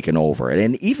are taken over.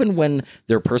 And even when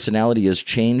their personality is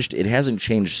changed, it hasn't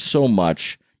changed so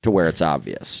much to where it's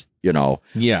obvious. You know,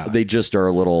 Yeah. they just are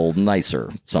a little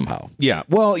nicer somehow. Yeah.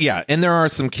 Well, yeah. And there are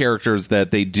some characters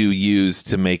that they do use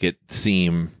to make it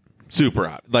seem super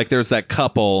odd. Like there's that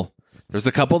couple. There's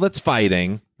a couple that's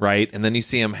fighting, right? And then you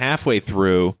see them halfway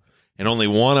through, and only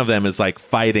one of them is like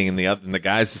fighting, and the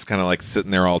guy's just kind of like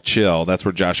sitting there all chill. That's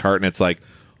where Josh Hartnett's like,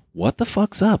 "What the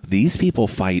fuck's up? These people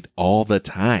fight all the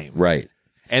time." Right.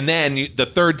 And then the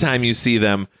third time you see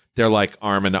them, they're like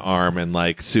arm in arm and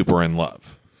like super in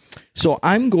love. So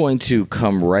I'm going to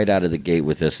come right out of the gate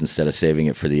with this instead of saving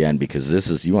it for the end, because this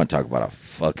is, you want to talk about a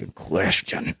fucking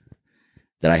question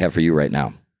that I have for you right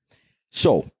now.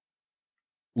 So,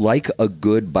 like a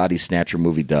good body snatcher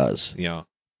movie does, Yeah.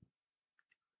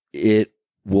 it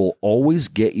will always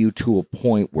get you to a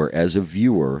point where, as a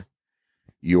viewer,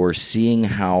 you're seeing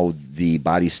how the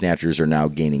body snatchers are now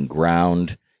gaining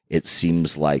ground. It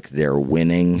seems like they're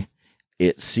winning.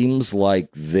 It seems like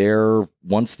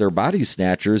once they're body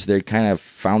snatchers, they kind of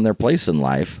found their place in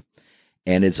life.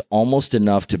 And it's almost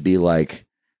enough to be like,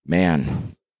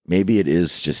 man, maybe it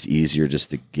is just easier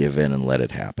just to give in and let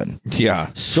it happen.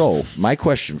 Yeah. So my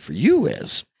question for you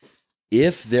is,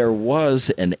 if there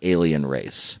was an alien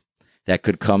race that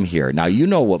could come here, now you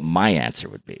know what my answer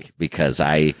would be, because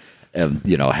I am,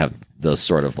 have those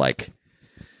sort of like,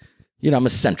 I'm a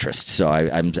centrist, so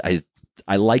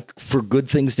I like for good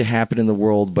things to happen in the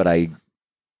world, but I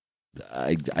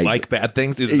like bad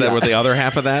things. Is that what the other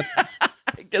half of that?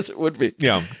 I guess it would be.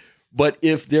 Yeah. But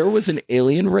if there was an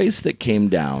alien race that came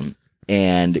down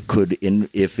and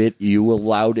you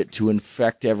allowed it to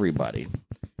infect everybody,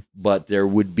 but there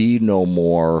would be no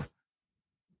more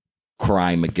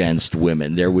crime against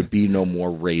women, there would be no more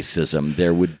racism,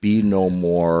 there would be no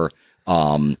more,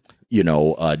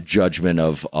 judgment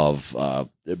of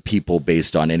people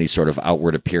based on any sort of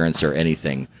outward appearance or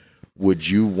anything. Would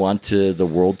you want the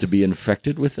world to be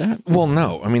infected with that? Well,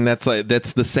 no. I mean, that's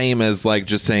the same as like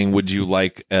just saying, would you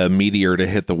like a meteor to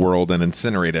hit the world and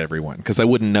incinerate everyone? Because I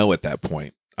wouldn't know at that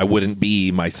point. I wouldn't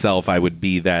be myself. I would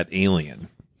be that alien.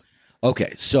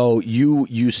 Okay, so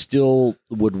you still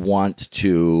would want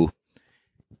to,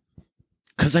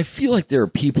 because I feel like there are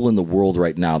people in the world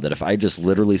right now that if I just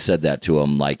literally said that to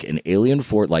them, like an alien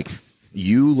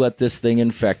you let this thing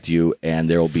infect you and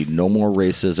there will be no more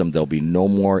racism. There'll be no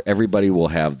more. Everybody will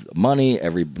have money.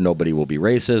 Nobody will be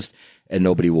racist and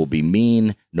nobody will be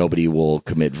mean. Nobody will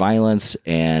commit violence.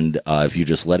 And if you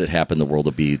just let it happen, the world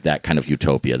will be that kind of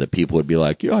utopia that people would be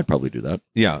like, yeah, I'd probably do that.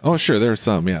 Yeah. Oh, sure. There are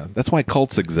some. Yeah. That's why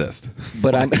cults exist.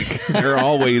 But there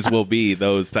always will be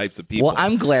those types of people. Well,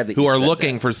 I'm glad that who you are said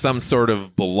looking that. for some sort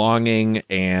of belonging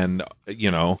and,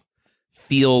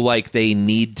 feel like they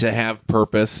need to have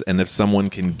purpose, and if someone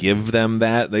can give them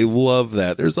that, they love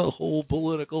that. There's a whole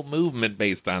political movement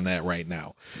based on that right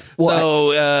now.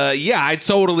 Well, I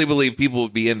totally believe people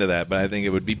would be into that, but I think it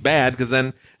would be bad because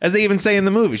then, as they even say in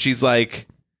the movie, she's like,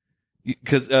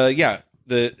 because there's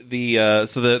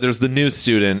the new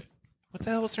student. What the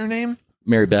hell was her name?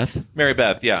 Mary Beth. Mary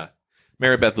Beth, yeah,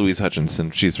 Mary Beth Louise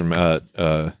Hutchinson. She's from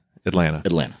Atlanta.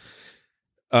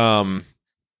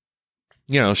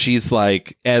 She's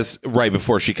like, as right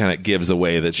before she kind of gives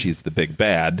away that she's the big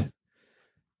bad,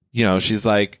 she's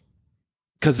like,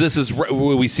 because this is where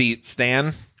we see Stan.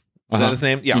 Is that his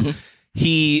name? Yeah. Mm-hmm.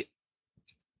 He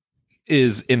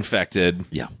is infected.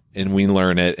 Yeah. And we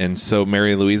learn it. And so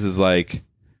Mary Louise is like,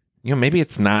 maybe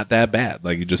it's not that bad.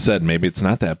 Like you just said, maybe it's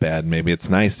not that bad. Maybe it's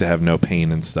nice to have no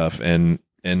pain and stuff. And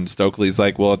Stokely's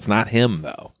like, well, it's not him,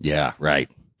 though. Yeah, right.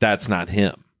 That's not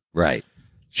him. Right.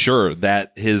 Sure,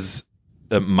 that his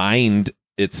the mind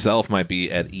itself might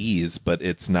be at ease, but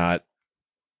it's not.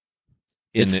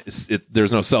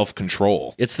 There's no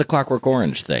self-control. It's the Clockwork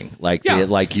Orange thing, like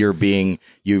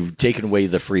you've taken away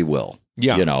the free will.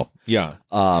 Yeah, yeah.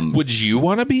 Would you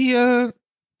want to be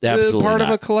absolutely part not. of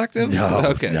a collective? No,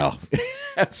 okay, no,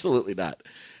 absolutely not.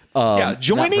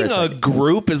 Joining a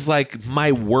group is like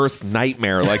my worst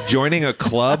nightmare. Like joining a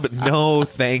club, no,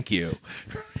 thank you.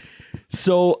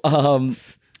 So,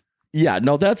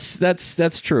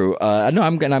 that's true. No,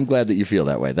 I'm glad that you feel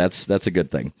that way. That's a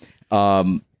good thing.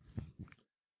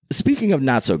 Speaking of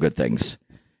not so good things,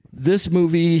 this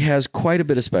movie has quite a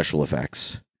bit of special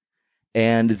effects,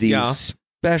 and the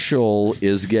special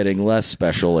is getting less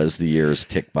special as the years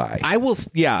tick by. I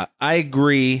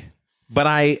agree, but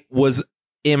I was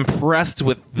impressed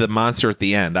with the monster at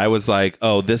the end. I was like,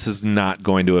 oh, this is not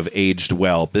going to have aged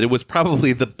well, but it was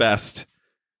probably the best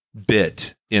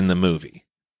bit in the movie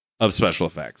of special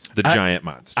effects, the giant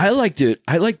monster. I liked it.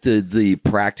 I liked the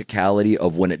practicality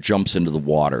of when it jumps into the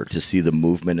water to see the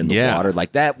movement in the water.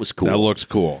 Like that was cool. That looks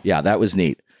cool. Yeah, that was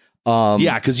neat.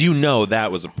 Yeah, because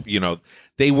that was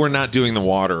they were not doing the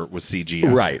water with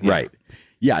CGI. Right.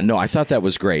 Yeah, no, I thought that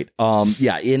was great.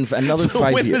 In another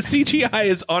 5 when years. the CGI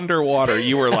is underwater,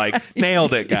 you were like,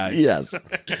 nailed it, guys. Yes.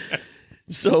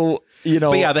 So,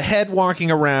 But yeah, the head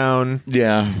walking around,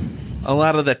 yeah. a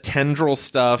lot of the tendril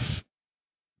stuff.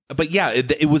 But yeah,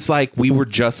 it was like we were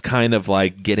just kind of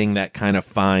like getting that kind of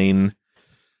fine,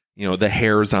 the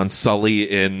hairs on Sully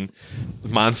in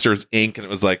Monsters, Inc. And it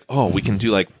was like, oh, we can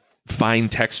do like fine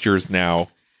textures now.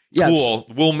 Yeah, cool.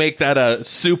 We'll make that a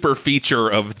super feature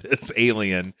of this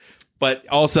alien. But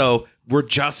also, we're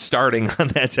just starting on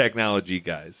that technology,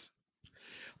 guys.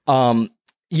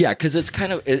 Yeah, because it's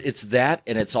kind of it's that,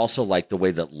 and it's also like the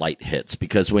way that light hits.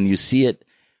 Because when you see it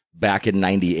back in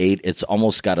 '98, it's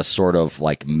almost got a sort of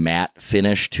like matte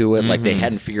finish to it. Like they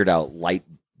hadn't figured out light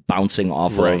bouncing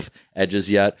off of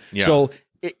edges yet. Yeah. So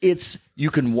it's you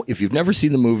can, if you've never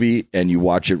seen the movie and you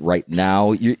watch it right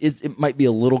now, it might be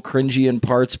a little cringy in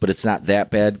parts, but it's not that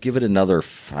bad. Give it another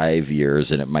 5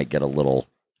 years and it might get a little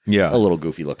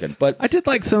goofy looking. But I did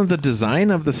like some of the design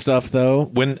of the stuff though.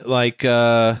 When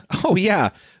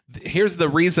here's the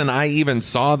reason I even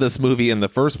saw this movie in the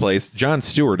first place. Jon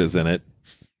Stewart is in it.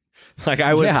 Like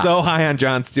I was so high on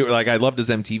Jon Stewart. Like I loved his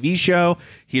MTV show.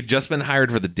 He had just been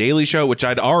hired for the Daily Show, which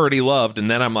I'd already loved,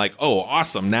 and then I'm like, oh,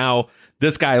 awesome! Now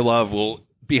this guy I love will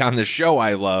be on the show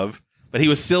I love. But he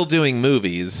was still doing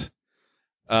movies.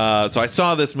 So I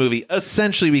saw this movie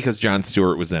essentially because Jon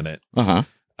Stewart was in it.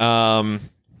 And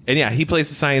yeah, he plays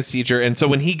a science teacher. And so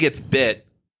when he gets bit,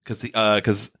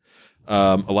 because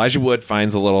Elijah Wood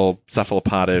finds a little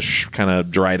cephalopodish kind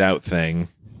of dried out thing.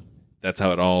 That's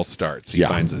how it all starts. He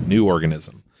finds a new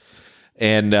organism.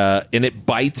 And it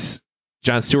bites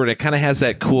Jon Stewart. It kind of has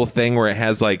that cool thing where it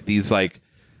has like these like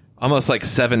almost like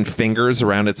 7 fingers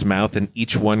around its mouth, and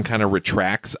each one kind of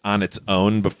retracts on its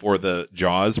own before the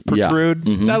jaws protrude.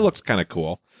 Yeah. That looks kind of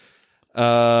cool. So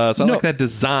I like that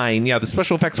design. Yeah, the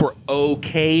special effects were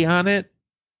okay on it.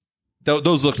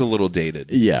 Those looked a little dated.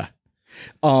 Yeah.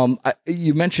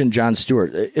 You mentioned Jon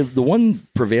Stewart. The one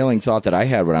prevailing thought that I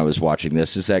had when I was watching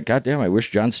this is that, goddamn, I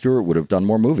wish Jon Stewart would have done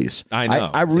more movies. I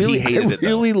know. I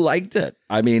really liked it.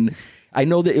 I mean, I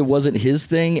know that it wasn't his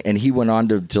thing, and he went on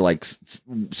to like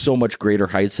so much greater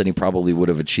heights than he probably would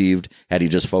have achieved had he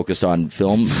just focused on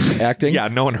film acting. Yeah,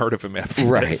 no one heard of him after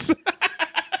this.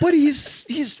 But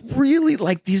he's really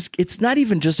like these. It's not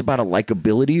even just about a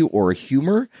likability or a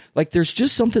humor. Like there's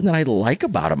just something that I like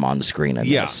about him on the screen in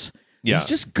this. Yeah. He's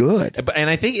just good. And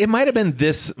I think it might have been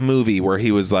this movie where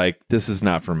he was like, this is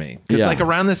not for me. Because like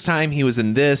around this time, he was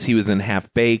in this. He was in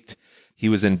Half Baked. He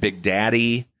was in Big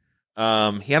Daddy.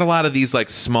 He had a lot of these like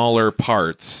smaller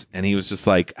parts. And he was just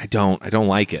like, I don't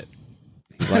like it.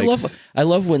 I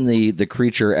love when the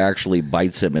creature actually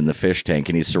bites him in the fish tank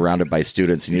and he's surrounded by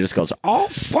students and he just goes, oh,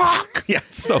 fuck. Yeah,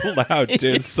 it's so loud,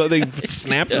 dude. So they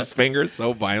snaps his fingers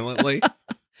so violently.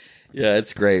 Yeah,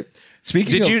 it's great.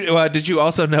 Did you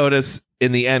also notice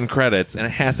in the end credits, and it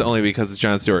has to only because it's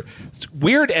Jon Stewart,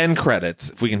 weird end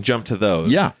credits, if we can jump to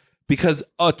those. Yeah. Because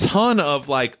a ton of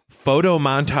like photo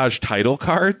montage title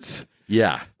cards.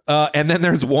 Yeah. And then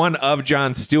there's one of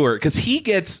Jon Stewart because he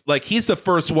gets like, he's the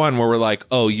first one where we're like,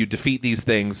 oh, you defeat these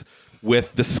things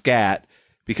with the scat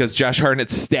because Josh Hartnett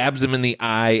stabs him in the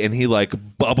eye and he like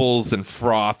bubbles and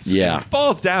froths and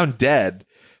falls down dead.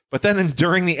 But then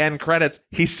during the end credits,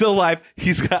 he's still alive.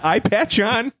 He's got eye patch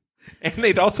on, and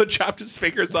they'd also chopped his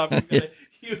fingers off. He's got a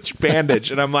huge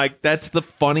bandage, and I'm like, that's the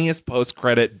funniest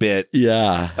post-credit bit.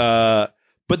 Yeah.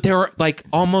 But there were like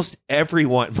almost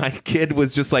everyone. My kid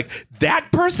was just like,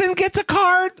 that person gets a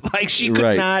card. Like she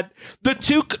could not. The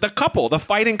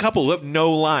fighting couple who have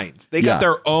no lines. They got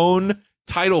their own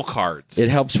title cards. It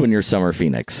helps when you're Summer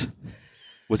Phoenix.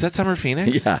 Was that Summer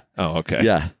Phoenix? Yeah. Oh, okay.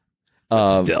 Yeah.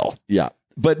 Still. Yeah.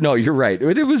 But no, you're right.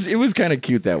 It was kind of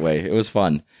cute that way. It was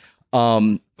fun.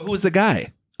 Who was the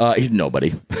guy?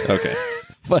 Nobody. Okay.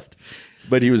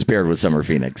 but he was paired with Summer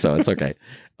Phoenix, so it's okay.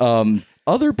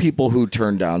 Other people who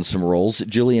turned down some roles,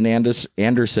 Gillian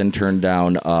Anderson turned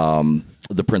down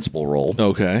the principal role.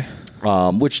 Okay.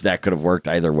 Which that could have worked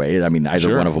either way. I mean,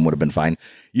 either one of them would have been fine.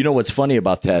 You know what's funny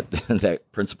about that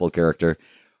principal character?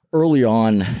 Early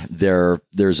on,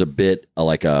 there's a bit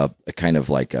like a kind of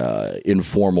like a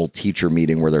informal teacher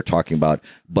meeting where they're talking about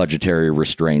budgetary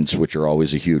restraints, which are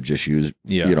always a huge issue.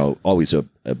 Yeah. Always a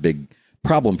big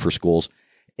problem for schools.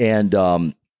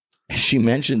 And she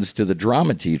mentions to the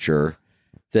drama teacher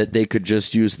that they could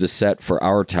just use the set for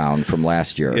Our Town from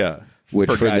last year. Yeah, which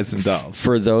for Guys and Dolls.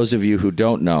 For those of you who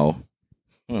don't know,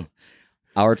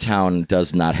 Our Town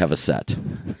does not have a set.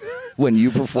 when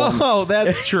you perform. Oh,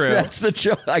 that's true. That's the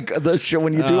joke. The show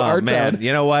when you do Our man. Town.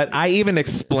 You know what? I even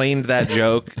explained that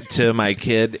joke to my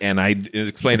kid, and I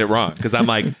explained it wrong because I'm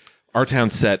like, Our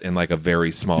Town's set in like a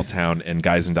very small town, and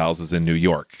Guys and Dolls is in New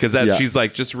York because she's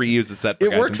like, just reuse the set. For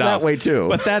It Guys works and Dolls. that way too.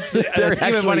 But that's actually-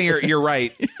 even funny. You're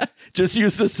right. Just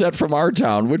use the set from Our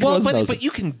Town, which was But you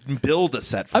can build a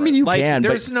set. For I mean, you it. Like, can,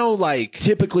 There's but no like.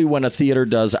 typically when a theater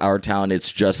does Our Town,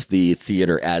 it's just the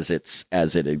theater as it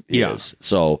is. Yeah.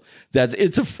 So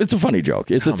it's a funny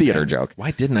joke. It's a theater joke.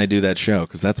 Why didn't I do that show?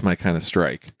 Because that's my kind of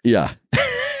strike. Yeah.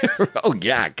 Oh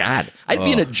yeah, God. I'd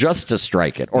be in it just to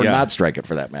strike it, or Yeah. not strike it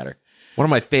for that matter. One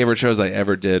of my favorite shows I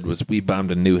ever did was We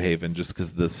Bombed in New Haven, just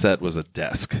because the set was a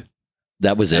desk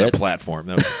That was and it. a platform.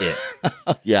 That was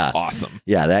it. Yeah. Awesome.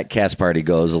 Yeah, that cast party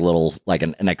goes a little like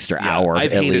an extra hour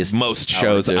I've at hated least. most Hour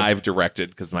shows or two. I've directed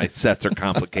because my sets are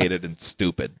complicated and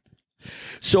stupid.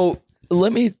 So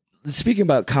speaking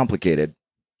about complicated,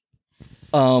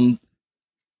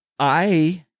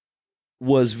 I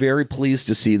was very pleased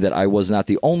to see that I was not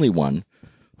the only one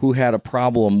who had a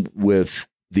problem with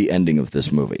the ending of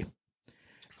this movie.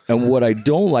 And what I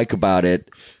don't like about it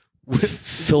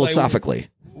philosophically,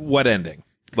 What ending?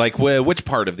 Like which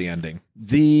part of the ending?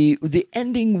 the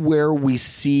ending where we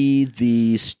see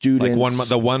the students Like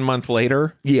the 1 month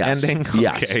later Yes. ending?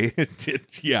 Yes. Okay.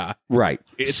 Yeah. Right.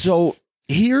 It's- So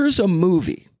here's a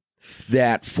movie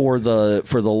that for the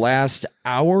last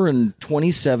hour and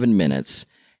 27 minutes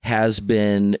has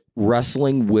been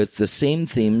wrestling with the same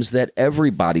themes that every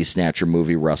Body Snatcher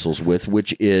movie wrestles with,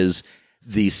 which is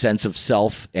the sense of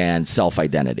self and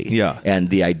self-identity. Yeah. And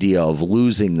the idea of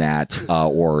losing that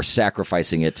or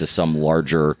sacrificing it to some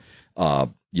larger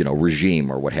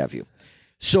regime or what have you.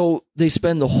 So they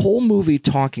spend the whole movie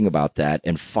talking about that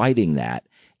and fighting that.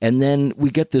 And then we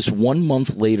get this 1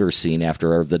 month later scene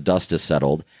after the dust has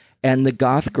settled, and the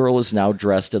goth girl is now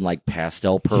dressed in like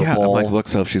pastel purple. Yeah. I'm like, look,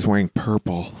 Soph, she's wearing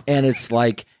purple. And it's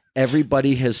like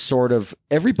everybody has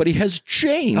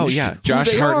changed. Oh, yeah. who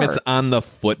Josh they Hartnett's are. on the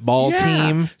football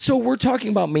team. So we're talking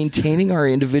about maintaining our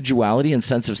individuality and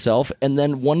sense of self, and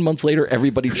then 1 month later,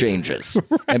 everybody changes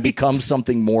and becomes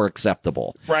something more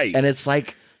acceptable. Right. And it's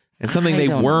like, And something I they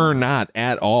don't were know. not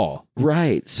at all.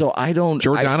 Right. So I don't.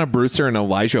 Jordana Brewster and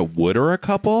Elijah Wood are a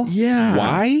couple? Yeah.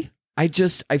 Why? I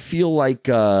feel like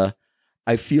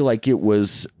it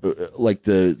was like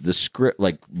the script,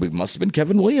 like it must have been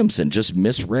Kevin Williamson just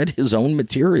misread his own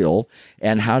material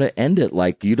and how to end it.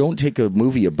 Like you don't take a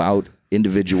movie about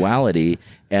individuality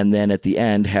and then at the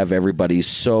end have everybody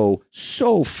so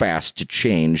fast to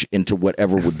change into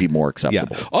whatever would be more Yeah.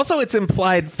 acceptable. Also, it's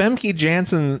implied Femke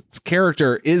Janssen's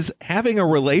character is having a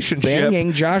relationship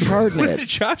Banging Josh Hartnett. with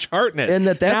Josh Hartnett. And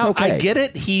that's now, okay. I get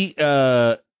it. He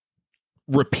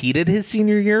repeated his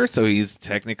senior year, so he's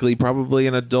technically probably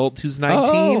an adult who's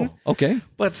 19. Oh, okay.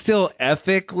 But still,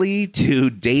 ethically, to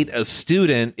date a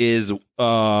student is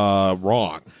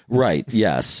wrong. Right.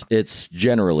 Yes. It's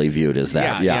generally viewed as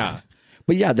that. Yeah.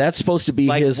 But yeah, that's supposed to be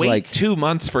Like, his wait 2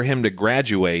 months for him to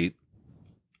graduate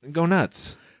and go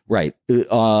nuts. Right.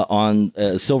 On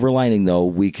Silver Lining, though,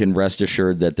 we can rest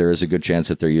assured that there is a good chance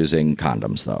that they're using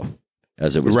condoms, though,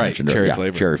 as it was Right, mentioned. cherry earlier.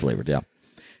 flavored. Cherry flavored, yeah.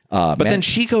 But then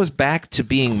she goes back to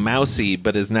being mousy,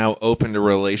 but is now open to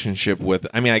relationship with.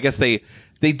 I mean, I guess they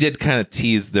did kind of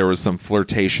tease there was some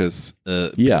flirtatious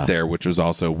Yeah. there, which was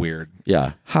also weird.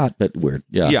 Yeah. Hot, but weird.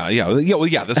 Yeah. Yeah. Well,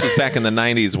 yeah. This was back in the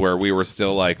 '90s where we were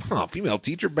still like, "Oh, female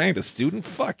teacher banged a student?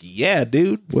 Fuck yeah,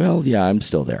 dude!" Well, yeah, I'm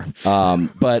still there.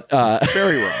 But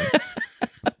Very wrong.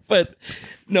 but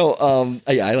no,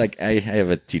 I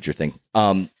have a teacher thing.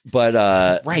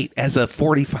 But Right, as a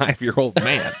 45-year-old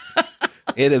man,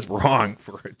 it is wrong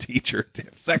for a teacher to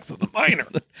have sex with a minor.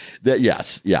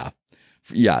 yes, yeah.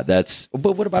 Yeah,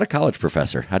 but what about a college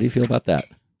professor? How do you feel about that?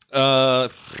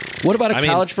 What about a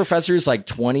college professor who's like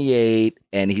 28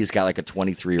 and he's got like a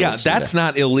 23-year-old Yeah, student? that's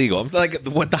not illegal. Like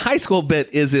what the high school bit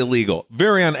is illegal.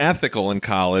 Very unethical in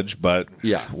college, but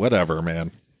Yeah. whatever,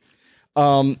 man.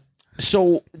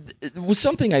 So it was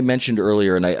something I mentioned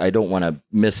earlier, and I don't want to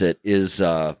miss it, is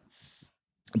the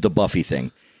Buffy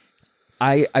thing.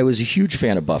 I was a huge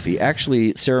fan of Buffy.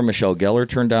 Actually, Sarah Michelle Gellar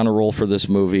turned down a role for this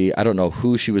movie. I don't know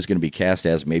who she was going to be cast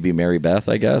as. Maybe Mary Beth,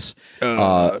 I guess.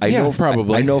 I know,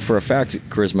 probably. I know for a fact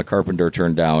Charisma Carpenter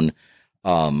turned down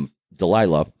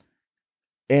Delilah.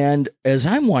 And as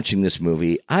I'm watching this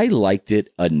movie, I liked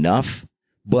it enough,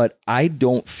 but I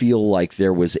don't feel like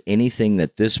there was anything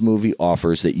that this movie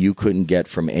offers that you couldn't get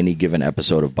from any given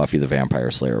episode of Buffy the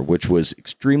Vampire Slayer, which was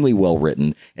extremely well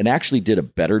written and actually did a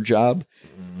better job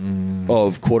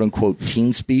of quote unquote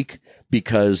teen speak,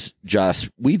 because Joss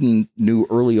Whedon knew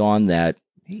early on that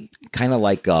kind of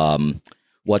like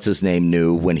what's his name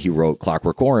knew when he wrote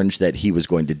Clockwork Orange that he was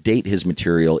going to date his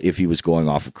material if he was going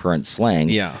off of current slang.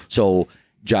 Yeah. So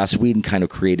Joss Whedon kind of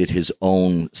created his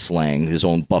own slang, his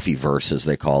own Buffy verse, as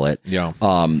they call it. Yeah.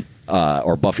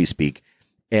 Or Buffy speak.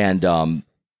 And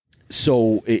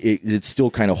so it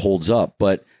still kind of holds up.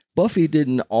 But Buffy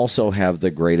didn't also have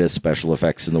the greatest special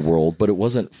effects in the world, but it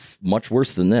wasn't much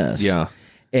worse than this. Yeah.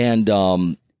 And,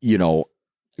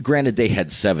 granted, they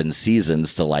had 7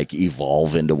 seasons to like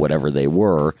evolve into whatever they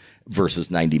were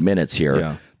versus 90 minutes here.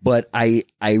 Yeah. But I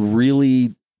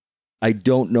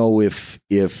don't know if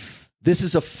this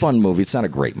is a fun movie. It's not a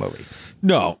great movie.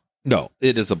 No,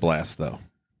 it is a blast though.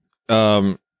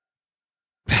 Man,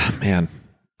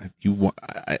 I'm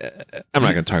not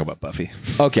going to talk about Buffy.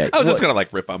 Okay. I was just going to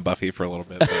like rip on Buffy for a little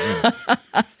bit.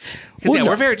 But,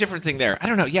 we're very different thing there. I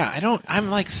don't know. Yeah,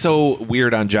 I'm like so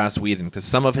weird on Joss Whedon because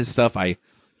some of his stuff I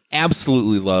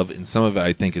absolutely love and some of it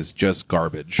I think is just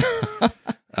garbage.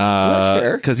 That's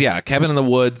fair. Because Cabin in the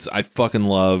Woods I fucking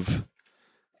love.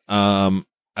 I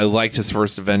liked his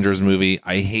first Avengers movie.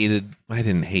 I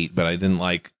didn't hate, but I didn't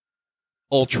like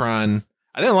Ultron.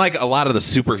 I didn't like a lot of the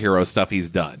superhero stuff he's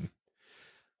done.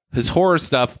 His horror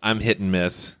stuff, I'm hit and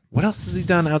miss. What else has he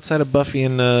done outside of Buffy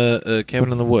and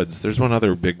Cabin in the Woods? There's one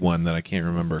other big one that I can't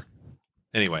remember.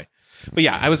 Anyway, but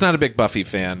I was not a big Buffy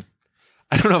fan.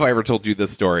 I don't know if I ever told you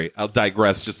this story. I'll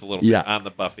digress just a little bit on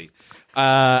the Buffy.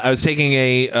 I was taking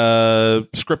a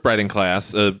script writing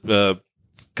class, a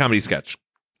comedy sketch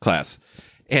class.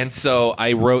 And so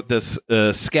I wrote this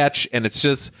sketch, and it's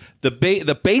just the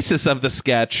basis of the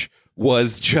sketch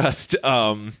was just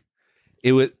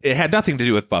it had nothing to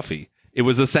do with Buffy. It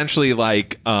was essentially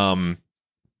like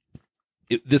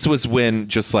this was when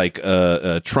just like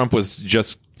Trump was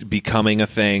just becoming a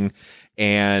thing,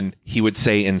 and he would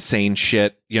say insane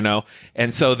shit,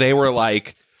 and so they were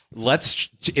like,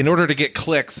 in order to get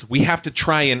clicks, we have to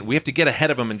get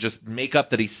ahead of him and just make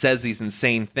up that he says these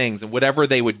insane things, and whatever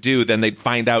they would do, then they'd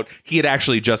find out he had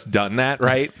actually just done that,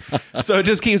 right? So it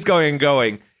just keeps going and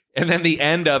going. And then the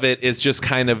end of it is just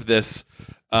kind of this,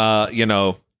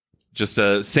 just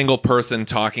a single person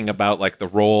talking about like the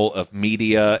role of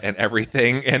media and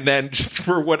everything. And then just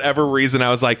for whatever reason, I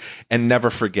was like, and never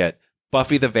forget,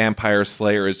 Buffy the Vampire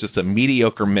Slayer is just a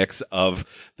mediocre mix of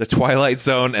the Twilight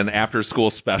Zone and After School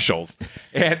Specials.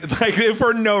 And like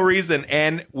for no reason.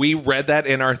 And we read that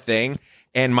in our thing.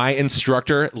 And my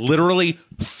instructor literally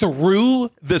threw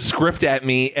the script at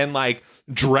me and like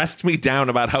dressed me down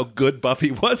about how good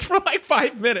Buffy was for like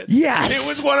 5 minutes. Yes. It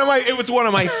was one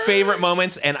of my favorite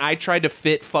moments, and I tried to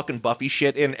fit fucking Buffy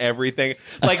shit in everything.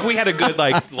 Like we had a good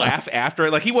like laugh after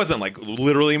it. Like he wasn't like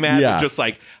literally mad, but just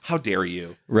like, how dare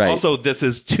you? Right. Also, this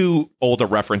is too old a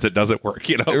reference, it doesn't work,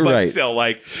 But right. still,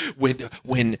 like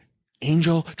when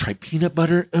Angel tried peanut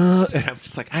butter, and I'm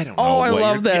just like, I don't know. Oh, I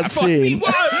love that scene.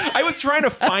 I was trying to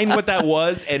find what that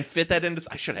was and fit that into.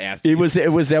 I should have asked.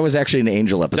 That was actually an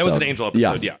Angel episode. That was an Angel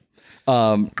episode. Yeah.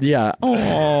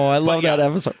 Oh, I love that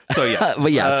episode. So yeah,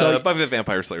 but so Buffy the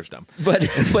Vampire Slayer's dumb.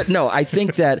 But no, I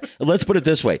think that let's put it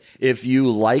this way: if you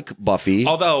like Buffy,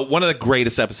 although one of the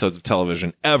greatest episodes of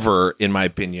television ever, in my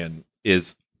opinion,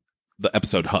 is the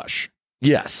episode Hush.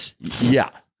 Yes, yeah.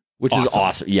 Which is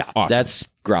awesome. Yeah, awesome. That's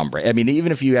groundbreaking. I mean,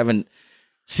 even if you haven't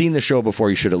seen the show before,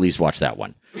 you should at least watch that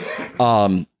one.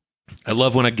 I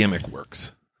love when a gimmick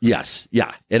works. Yes,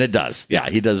 yeah, and it does. Yeah,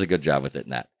 he does a good job with it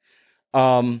in that.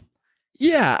 I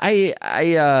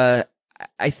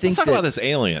think Let's talk about this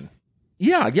alien.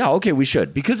 Yeah, okay, we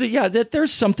should, because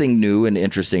there's something new and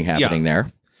interesting happening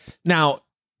there. Now,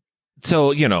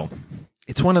 so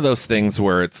it's one of those things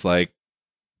where it's like,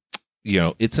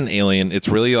 it's an alien. It's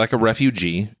really like a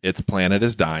refugee. Its planet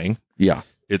is dying. Yeah.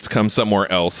 It's come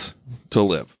somewhere else to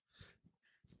live.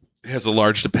 It has a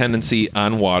large dependency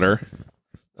on water.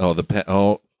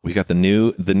 We got the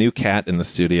new cat in the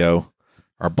studio.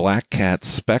 Our black cat,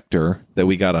 Spectre, that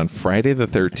we got on Friday the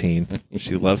 13th.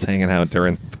 She loves hanging out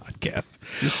during the podcast.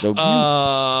 He's so cute.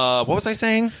 What was I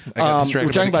saying? I got distracted.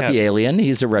 We're talking about the alien.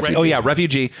 He's a refugee.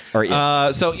 Refugee.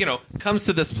 Yeah. So, comes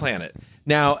to this planet.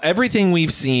 Now, everything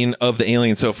we've seen of the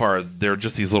alien so far, they're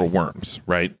just these little worms,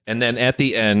 right? And then at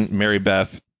the end, Mary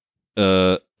Beth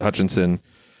Hutchinson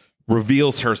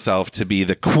reveals herself to be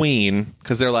the queen,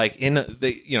 because they're like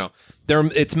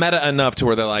it's meta enough to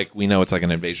where they're like, we know it's like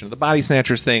an Invasion of the Body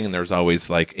Snatchers thing, and there's always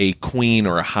like a queen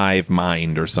or a hive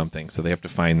mind or something, so they have to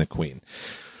find the queen.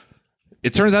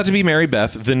 It turns out to be Mary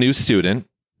Beth, the new student,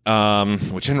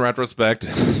 which in retrospect,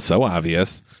 so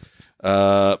obvious.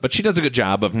 But she does a good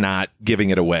job of not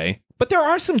giving it away. But there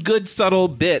are some good subtle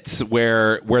bits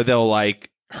where they'll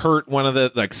like hurt one of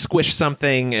the, like squish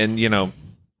something, and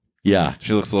yeah,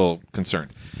 she looks a little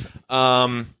concerned.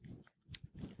 And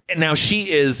now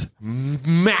she is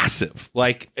massive.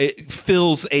 Like, it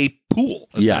fills a pool,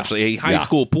 essentially, a high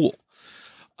school pool.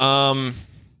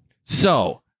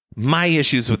 So my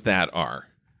issues with that are,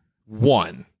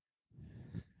 one,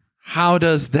 how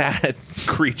does that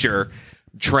creature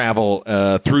travel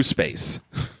through space?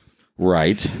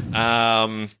 Right.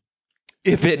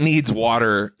 If it needs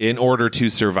water in order to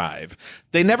survive.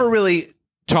 They never really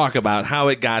talk about how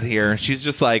it got here. She's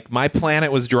just like, my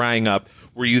planet was drying up.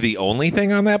 Were you the only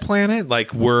thing on that planet?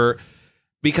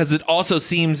 Because it also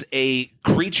seems a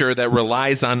creature that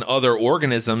relies on other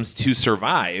organisms to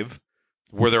survive.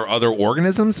 Were there other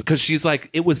organisms? Because she's like,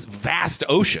 it was vast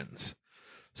oceans.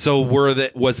 So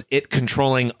was it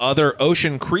controlling other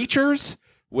ocean creatures?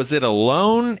 Was it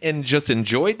alone and just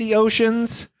enjoyed the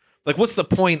oceans? Like, what's the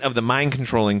point of the mind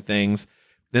controlling things?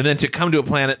 And then to come to a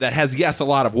planet that has, yes, a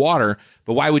lot of water,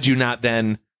 but why would you not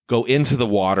then go into the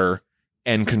water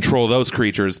and control those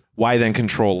creatures? Why then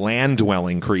control land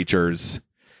dwelling creatures?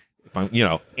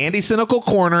 Andy Cynical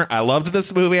Corner. I loved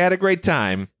this movie. I had a great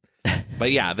time.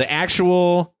 But yeah, the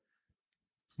actual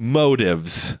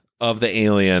motives of the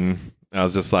alien, I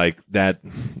was just like, that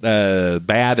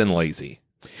bad and lazy.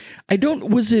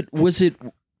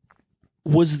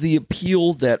 Was the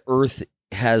appeal that Earth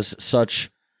has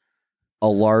such a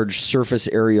large surface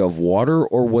area of water,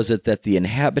 or was it that the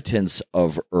inhabitants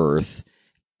of Earth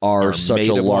are such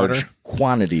a large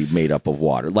quantity made up of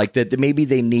water? Like that maybe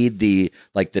they need the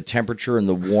temperature and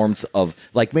the warmth of,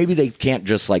 like, maybe they can't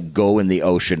just like go in the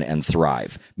ocean and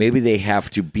thrive. Maybe they have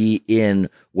to be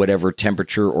in whatever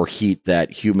temperature or heat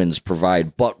that humans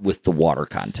provide, but with the water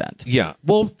content. Yeah.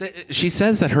 Well, she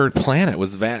says that her planet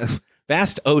was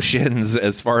vast oceans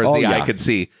as far as the eye could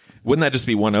see. Wouldn't that just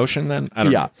be one ocean then? I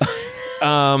don't know.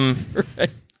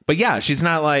 Right. But yeah, she's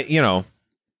not like, we're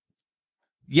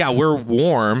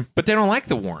warm, but they don't like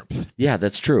the warmth. Yeah,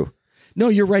 that's true. No,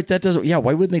 you're right. That doesn't. Yeah,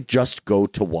 why wouldn't they just go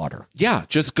to water? Yeah,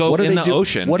 just go in the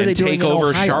ocean and take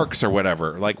over sharks or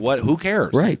whatever. Like, what? Who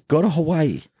cares? Right. Go to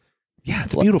Hawaii. Yeah,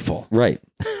 it's beautiful. Right.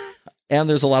 And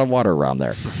there's a lot of water around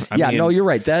there. I mean, no, you're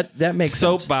right. That makes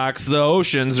sense. Soapbox, the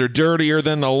oceans are dirtier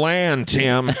than the land,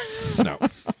 Tim. No.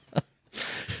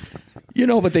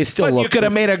 But they still look. You could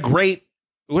have made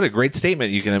what a great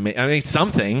statement you could have made. I mean,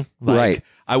 something. Like, right.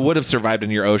 I would have survived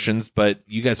in your oceans, but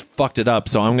you guys fucked it up,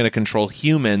 so I'm going to control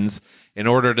humans in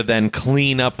order to then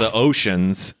clean up the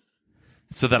oceans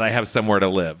so that I have somewhere to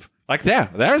live. Like, yeah,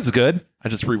 that was good. I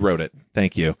just rewrote it.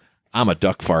 Thank you. I'm a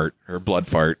duck fart or blood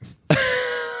fart.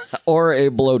 Or a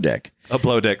blow dick. A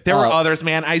blow dick. There were others,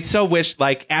 man. I so wish,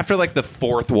 like, after like the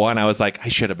fourth one, I was like, I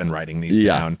should have been writing these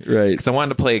down. Right. Because I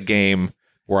wanted to play a game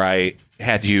where I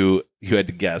had you had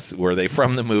to guess, were they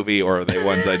from the movie or are they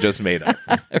ones I just made up?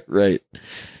 Right.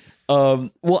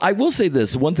 Well, I will say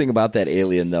this one thing about that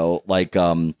alien, though, like,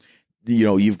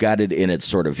 you've got it in its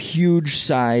sort of huge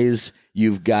size.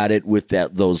 You've got it with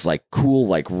those like cool,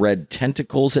 like red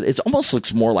tentacles. It almost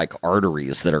looks more like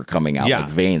arteries that are coming out, like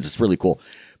veins. It's really cool.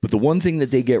 But the one thing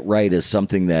that they get right is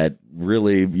something that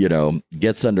really,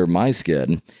 gets under my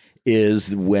skin,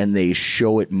 is when they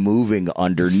show it moving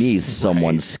underneath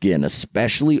someone's skin,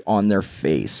 especially on their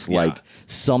face. Yeah. Like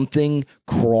something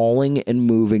crawling and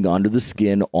moving under the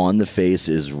skin on the face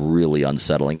is really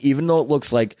unsettling. Even though it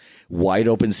looks like wide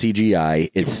open CGI,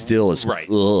 it still is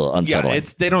unsettling. Yeah,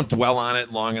 they don't dwell on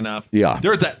it long enough. Yeah.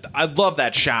 I love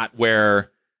that shot where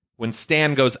when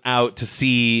Stan goes out to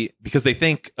see, because they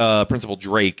think Principal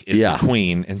Drake is the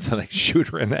queen, and so they shoot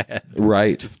her in the head.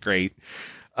 Right. Which is great.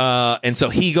 And so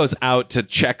he goes out to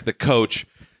check the coach.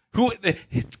 The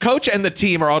coach and the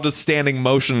team are all just standing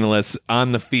motionless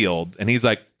on the field. And he's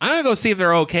like, I'm going to go see if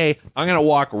they're okay. I'm going to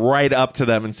walk right up to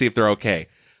them and see if they're okay.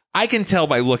 I can tell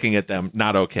by looking at them,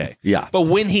 not okay. Yeah. But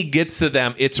when he gets to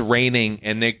them, it's raining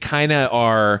and they kind of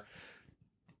are,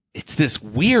 it's this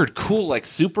weird, cool, like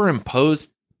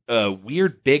superimposed,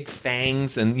 weird big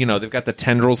fangs. And, they've got the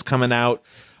tendrils coming out.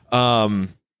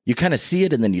 You kind of see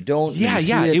it and then you don't.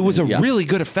 Yeah. It was a really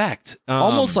good effect.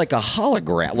 Almost like a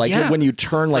hologram. Like when you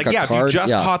turn like a card. If you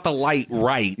just caught the light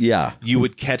right, you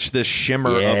would catch this shimmer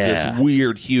of this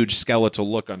weird, huge skeletal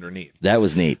look underneath. That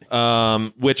was neat.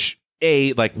 Which,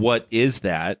 what is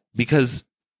that? Because,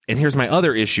 and here's my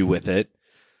other issue with it.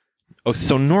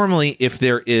 So normally if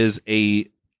there is in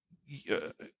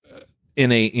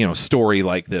a story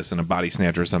like this, in a Body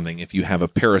Snatcher or something, if you have a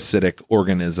parasitic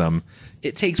organism,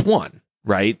 it takes one.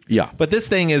 Right? Yeah. But this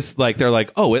thing is like, they're like,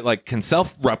 oh, it like can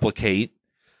self-replicate.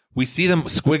 We see them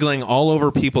squiggling all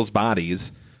over people's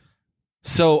bodies.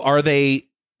 So are they,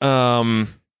 why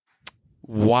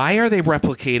are they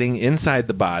replicating inside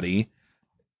the body?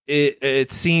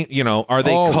 it seems, are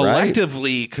they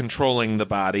collectively controlling the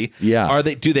body? Yeah.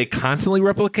 Do they constantly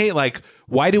replicate? Like,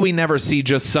 why do we never see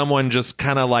just someone just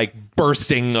kind of like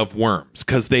bursting of worms?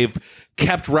 Because they've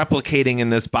kept replicating in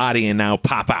this body and now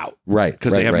pop out. Right.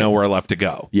 Because they have nowhere left to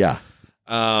go. Yeah.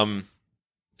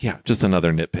 Yeah, just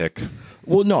another nitpick.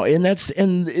 Well, no, and that's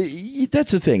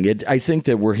the thing. I think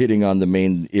that we're hitting on the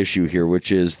main issue here,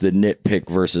 which is the nitpick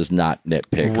versus not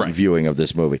nitpick viewing of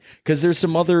this movie. Because there's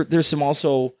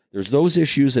those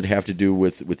issues that have to do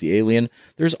with the alien.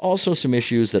 There's also some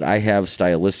issues that I have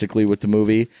stylistically with the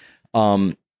movie.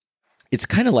 It's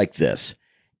kind of like this.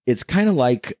 It's kind of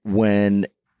like when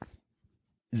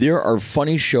there are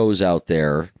funny shows out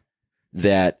there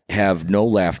that have no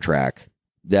laugh track.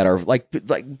 That are like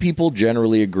people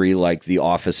generally agree, like The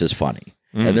Office is funny,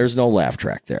 and there's no laugh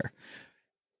track there.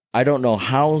 I don't know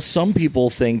how some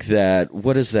people think that.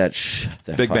 What is that?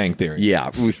 Big Bang Theory. Yeah,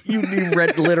 you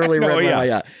literally read my mind.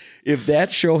 Yeah. If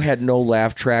that show had no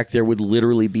laugh track, there would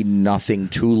literally be nothing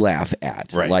to laugh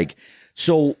at. Right. Like,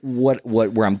 so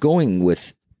where I'm going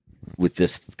with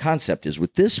this concept is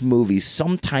with this movie.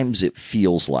 Sometimes it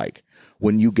feels like,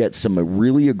 when you get some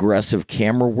really aggressive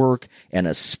camera work, and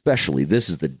especially, this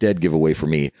is the dead giveaway for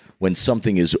me, when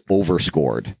something is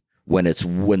overscored, when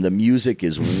the music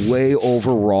is way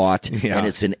overwrought, and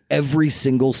it's in every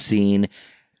single scene,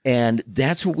 and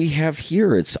that's what we have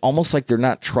here. It's almost like they're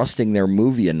not trusting their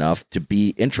movie enough to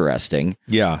be interesting.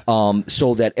 Yeah.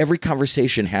 So that every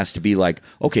conversation has to be like,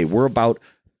 okay,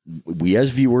 we as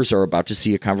viewers are about to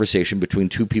see a conversation between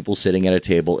two people sitting at a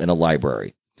table in a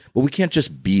library. But we can't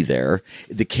just be there.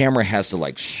 The camera has to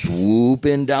like swoop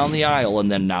in down the aisle, and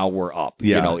then now we're up,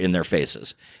 in their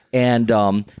faces. And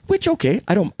which, okay,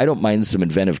 I don't mind some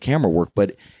inventive camera work,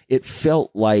 but it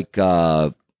felt like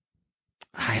I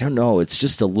don't know, it's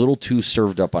just a little too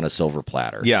served up on a silver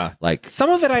platter. Yeah, like some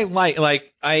of it I like.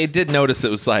 Like I did notice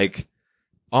it was like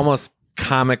almost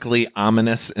comically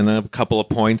ominous in a couple of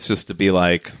points, just to be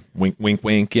like wink, wink,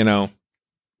 wink,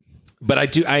 But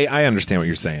I understand what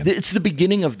you're saying. It's the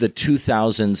beginning of the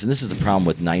 2000s, and this is the problem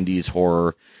with 90s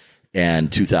horror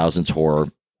and 2000s horror,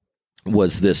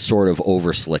 was this sort of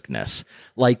over-slickness.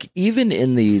 Like, even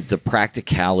in the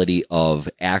practicality of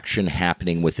action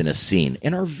happening within a scene.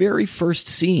 In our very first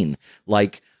scene,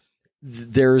 like,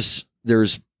 there's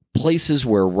places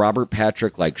where Robert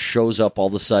Patrick, like, shows up all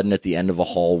of a sudden at the end of a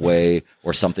hallway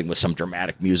or something with some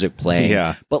dramatic music playing.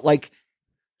 Yeah. But, like,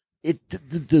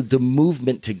 the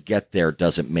movement to get there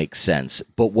doesn't make sense,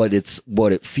 but what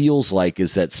it feels like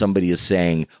is that somebody is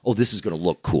saying, "Oh, this is going to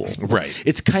look cool." Right.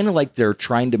 It's kind of like they're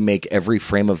trying to make every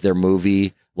frame of their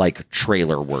movie like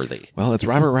trailer worthy. Well, it's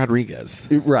Robert Rodriguez,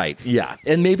 right? Yeah,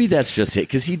 and maybe that's just it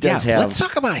because he does have. Let's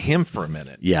talk about him for a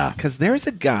minute. Yeah, because there's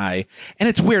a guy, and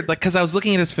it's weird. Like, because I was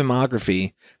looking at his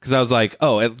filmography, because I was like,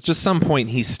 "Oh, at just some point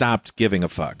he stopped giving a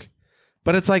fuck,"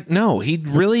 but it's like, no, he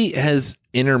really has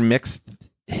intermixed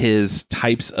his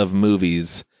types of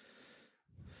movies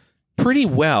pretty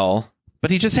well,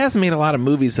 but he just hasn't made a lot of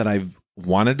movies that I've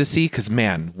wanted to see. Because,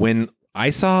 man, when I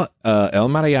saw El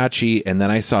Mariachi and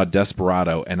then I saw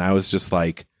Desperado, and I was just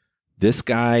like, this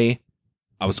guy,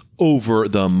 I was over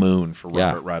the moon for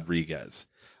Robert Rodriguez.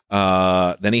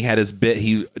 Then he had his bit.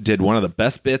 He did one of the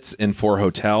best bits in Four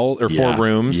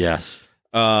Rooms. Yes.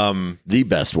 The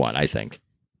best one, I think.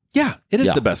 Yeah, it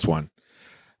is the best one.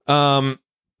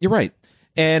 You're right.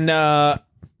 And and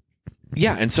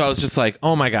so I was just like,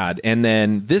 oh my God. And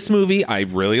then this movie I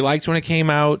really liked when it came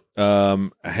out. I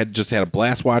had a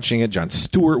blast watching it. Jon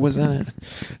Stewart was in it.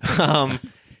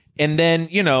 And then,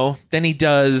 then he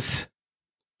does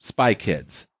Spy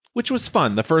Kids, which was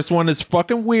fun. The first one is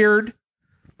fucking weird,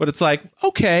 but it's like,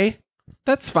 okay,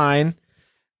 that's fine.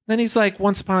 Then he's like,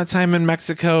 Once Upon a Time in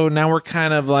Mexico. Now we're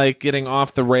kind of like getting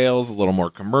off the rails, a little more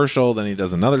commercial. Then he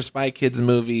does another Spy Kids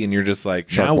movie, and you're just like,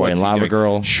 Shark Boy and Lava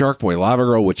Girl. Shark Boy, Lava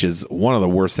Girl, which is one of the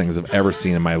worst things I've ever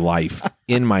seen in my life.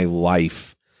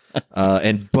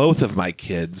 And both of my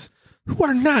kids, who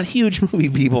are not huge movie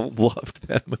people, loved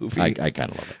that movie. I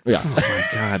kind of love it. Yeah. Oh my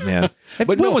God, man!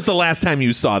 But when was the last time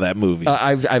you saw that movie?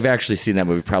 I've actually seen that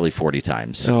movie probably 40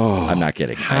 times. Oh, I'm not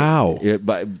kidding. How?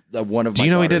 But one of do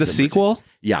you know he did a sequel?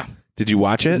 Yeah. Did you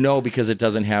watch it? No, because it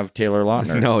doesn't have Taylor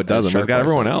Lautner. No, it doesn't. It's got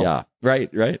everyone else. Yeah,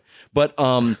 right. But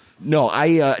no, I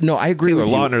agree Taylor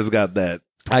with you. Lautner's got that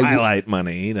Twilight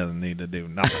money. He doesn't need to do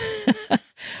nothing.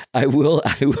 I will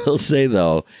say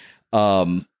though,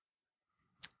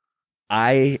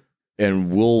 we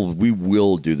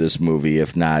will do this movie,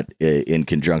 if not in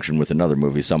conjunction with another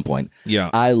movie at some point. Yeah.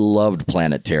 I loved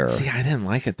Planet Terror. See, I didn't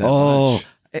like it that much.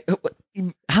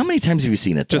 How many times have you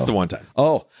seen it, though? Just the one time.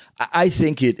 Oh, I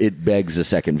think it begs a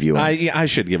second viewing. I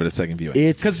should give it a second viewing.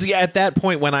 Because at that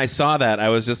point when I saw that, I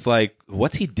was just like,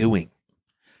 what's he doing?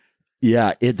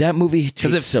 Yeah, that movie...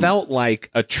 Because it felt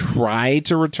like a try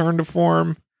to return to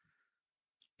form.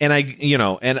 And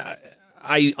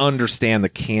I understand the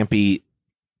campy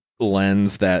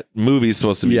lens that movie's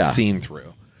supposed to be seen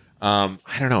through. I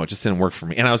don't know. It just didn't work for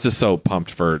me. And I was just so pumped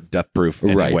for Death Proof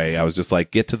anyway. Right. I was just like,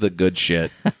 get to the good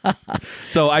shit.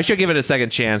 So I should give it a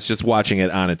second chance just watching it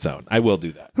on its own. I will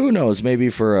do that. Who knows? Maybe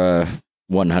for a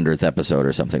 100th episode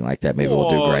or something like that. Maybe we'll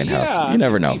do Grindhouse. Yeah, you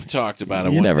never know. We've talked about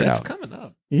it. You never know. That's coming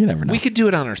up. You never know. We could do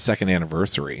it on our second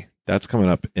anniversary. That's coming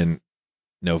up in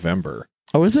November.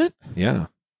 Oh, is it? Yeah.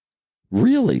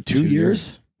 Really? 2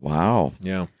 years? Wow.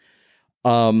 Yeah.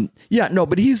 No,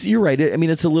 but you're right. I mean,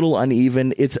 it's a little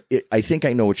uneven. I think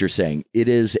I know what you're saying. It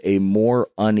is a more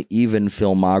uneven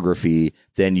filmography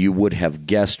than you would have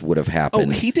guessed would have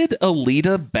happened. Oh, he did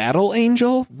Alita Battle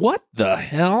Angel? What the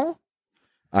hell?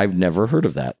 I've never heard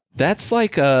of that. That's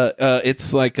like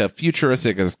it's like a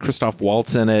futuristic, as Christoph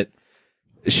Waltz in it.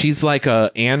 She's like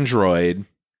a android.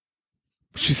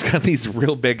 She's got these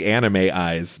real big anime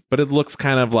eyes, but it looks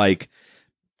kind of like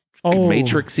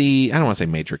Matrixy. I don't want to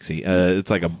say Matrixy.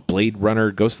 It's like a Blade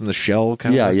Runner, Ghost in the Shell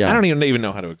kind of. Yeah. I don't even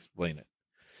know how to explain it,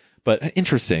 but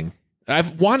interesting.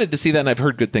 I've wanted to see that, and I've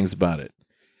heard good things about it.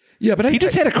 Yeah, but he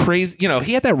just had a crazy.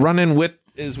 He had that run-in with,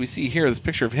 as we see here, this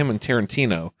picture of him and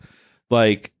Tarantino.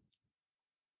 Like,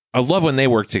 I love when they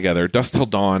work together. Dusk Till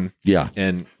Dawn. Yeah,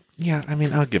 and I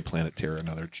mean, I'll give Planet Terror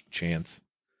another chance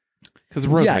because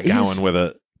Rose McGowan with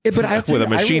a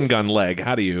machine gun leg.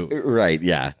 How do you? Right.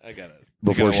 Yeah. I got it.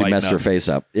 Before she messed her face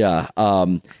up. Yeah.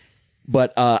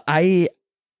 But I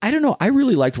don't know. I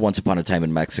really liked Once Upon a Time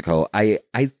in Mexico. I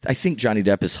think Johnny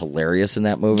Depp is hilarious in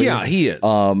that movie. Yeah, he is.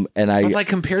 But like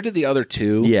compared to the other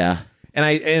two. Yeah. And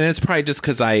it's probably just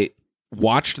because I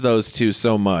watched those two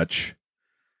so much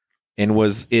and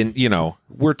was in,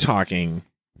 we're talking,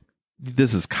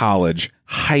 this is college,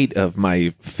 height of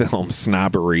my film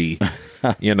snobbery.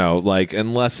 Like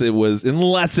unless it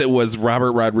was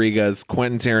Robert Rodriguez,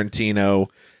 Quentin Tarantino,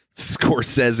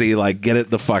 Scorsese, like get it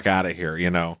the fuck out of here,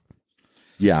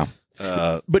 Yeah.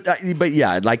 But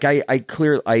yeah, like I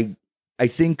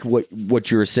think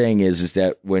what you're saying is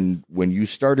that when you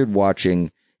started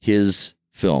watching his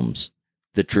films,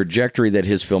 the trajectory that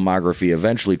his filmography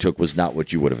eventually took was not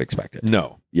what you would have expected.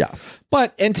 No. Yeah.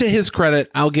 And to his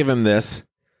credit, I'll give him this.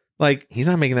 Like, he's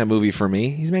not making that movie for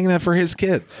me. He's making that for his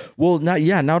kids. Well, not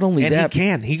only and that.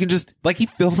 He can just, like, he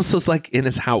films those, like, in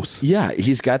his house. Yeah,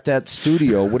 he's got that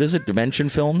studio. What is it, Dimension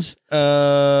Films?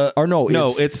 Or no,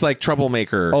 it's like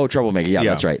Troublemaker. Oh, Troublemaker. Yeah,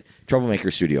 that's right. Troublemaker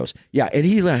Studios. Yeah, and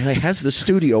he has the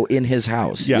studio in his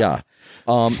house. Yeah.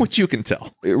 Which you can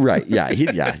tell. Right, yeah.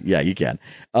 You can.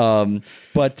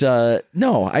 But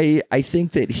no, I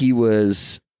think that he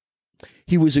was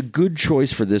a good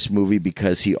choice for this movie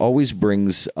because he always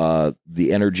brings the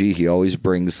energy. He always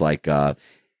brings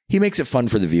he makes it fun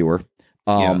for the viewer.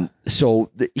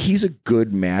 So he's a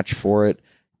good match for it.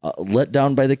 Let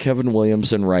down by the Kevin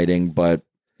Williamson writing, but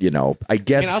I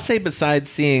guess I'll say besides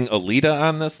seeing Alita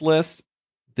on this list,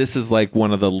 this is like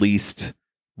one of the least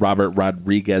Robert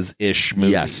Rodriguez-ish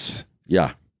movies. Yes.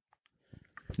 Yeah.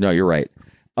 No, you're right.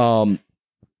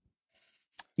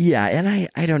 Yeah, and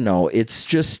I don't know. It's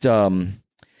just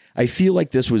I feel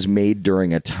like this was made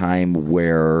during a time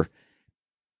where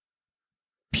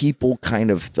people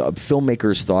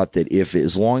filmmakers thought that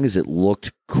as long as it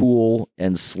looked cool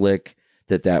and slick,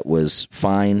 that was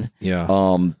fine.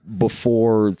 Yeah.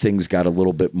 Before things got a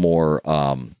little bit more,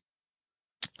 I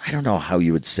don't know how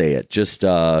you would say it, just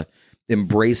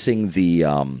embracing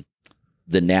the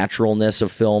naturalness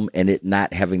of film and it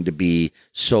not having to be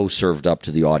so served up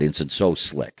to the audience and so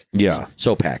slick. Yeah.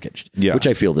 So packaged. Yeah. Which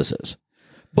I feel this is.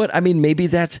 But I mean, maybe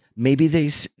I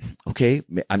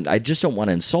just don't want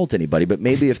to insult anybody, but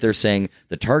maybe if they're saying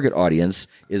the target audience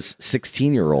is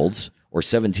 16-year-olds or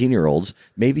 17-year-olds,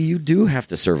 maybe you do have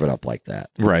to serve it up like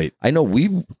that. Right. I know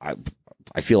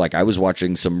I feel like I was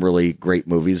watching some really great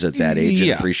movies at that age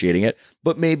and appreciating it,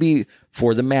 but maybe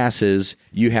for the masses,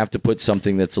 you have to put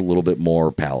something that's a little bit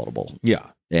more palatable. Yeah.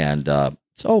 And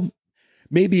so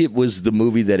maybe it was the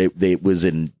movie that it was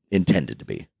intended to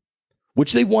be,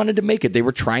 which they wanted to make it. They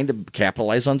were trying to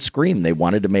capitalize on Scream. They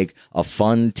wanted to make a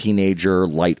fun teenager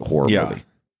light horror movie.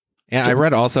 And I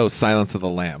read also Silence of the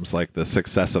Lambs, like the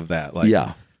success of that. Like,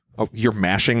 yeah. Oh, you're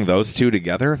mashing those two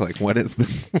together? Like, what is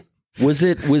the... Was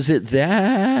it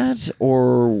that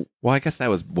or? Well, I guess that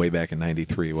was way back in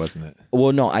 '93, wasn't it?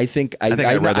 Well, no, I think I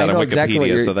read that on know exactly what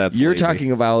Wikipedia, so that's you're lazy.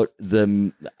 talking about.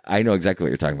 I know exactly what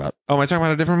you're talking about. Oh, am I talking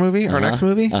about a different movie? Our next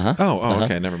movie?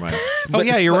 Okay, never mind.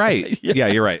 Yeah, you're right. Yeah,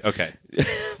 you're right. Okay.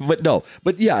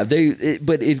 but yeah,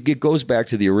 it goes back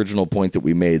to the original point that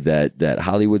we made that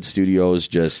Hollywood studios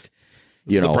just.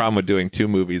 This is the problem with doing two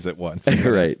movies at once.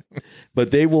 Right.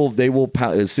 But they will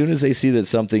as soon as they see that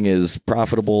something is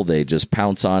profitable, they just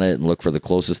pounce on it and look for the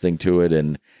closest thing to it.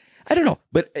 And I don't know.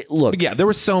 But look. Yeah, there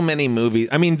were so many movies.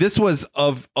 I mean, this was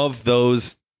of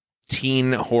those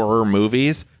teen horror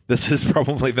movies, this is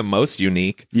probably the most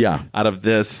unique. Yeah. Out of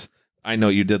this, I Know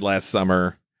You Did Last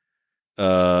Summer.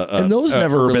 And those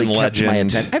never Urban really Legend. kept my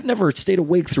attention. I've never stayed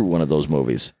awake through one of those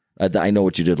movies. I Know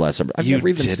What You Did Last Summer. I've You never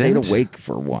even stayed didn't? awake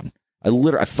for one.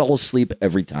 I fell asleep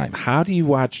every time. How do you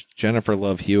watch Jennifer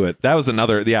Love Hewitt? That was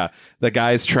another. Yeah, the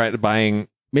guys tried buying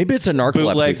Maybe it's a narcolepsy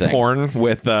bootleg thing. porn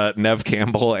with Nev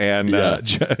Campbell and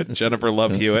Jennifer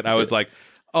Love Hewitt. I was like,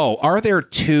 oh, are there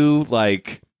two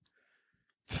like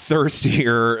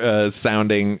thirstier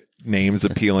sounding names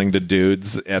appealing to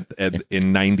dudes in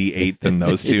 '98 than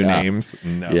those two names?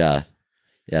 No.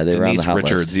 Yeah, they were on the Denise hot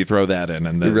Richards. list. You throw that in,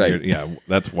 and then Right. yeah,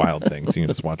 that's Wild Things. You can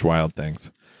just watch Wild Things.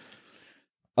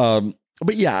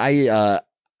 But yeah,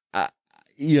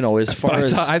 as far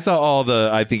as I saw all the.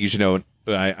 I think you should know.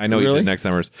 I know you Really? did next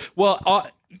summers. Well,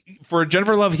 for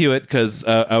Jennifer Love Hewitt, because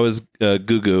I was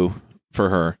goo for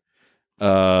her,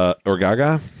 or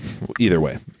Gaga. Either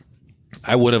way,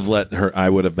 I would have let her. I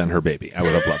would have been her baby. I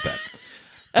would have loved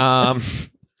that.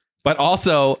 But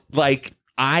also, like,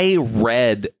 I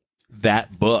read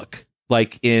that book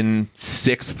like in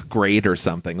 6th grade or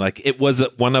something. Like, it was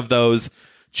one of those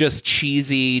just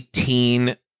cheesy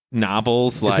teen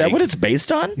novels. Like, is that what it's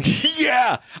based on?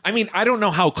 yeah. I mean, I don't know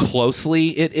how closely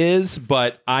it is,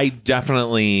 but I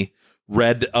definitely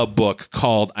read a book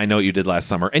called I Know What You Did Last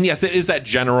Summer. And yes, it is that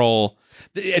general.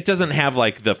 It doesn't have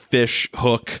like the fish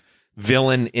hook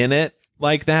villain in it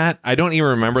like that. I don't even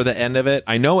remember the end of it.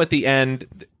 I know at the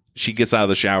end she gets out of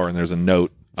the shower and there's a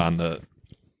note on the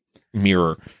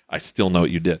mirror. I still know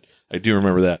what you did. I do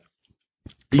remember that.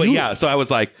 But yeah, so I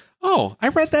was like, oh, I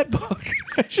read that book.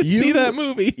 I should see that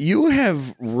movie. You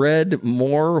have read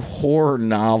more horror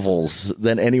novels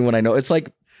than anyone I know. It's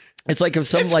like if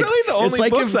some It's like really the only it's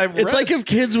like books if, I've It's read. like if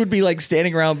kids would be like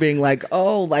standing around being like,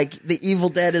 "Oh, like The Evil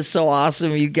Dead is so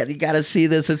awesome. You got to see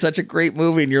this. It's such a great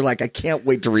movie." And you're like, "I can't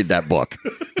wait to read that book.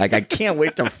 Like, I can't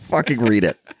wait to fucking read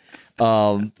it."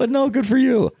 But no, good for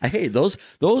you. Hey, those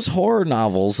horror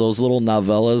novels, those little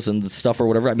novellas and stuff or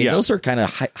whatever. I mean, those are kind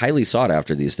of highly sought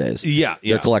after these days. Yeah.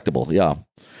 They're collectible. Yeah.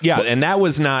 Yeah, and that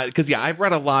was not because I've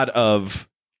read a lot of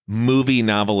movie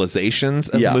novelizations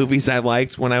of movies I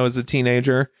liked when I was a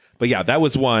teenager. But yeah, that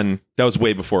was one that was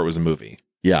way before it was a movie.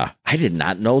 Yeah, I did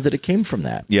not know that it came from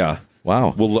that. Yeah,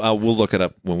 wow. We'll look it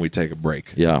up when we take a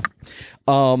break. Yeah.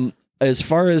 As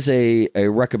far as a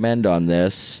recommend on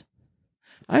this,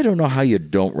 I don't know how you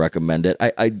don't recommend it.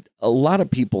 A lot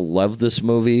of people love this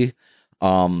movie.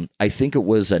 I think it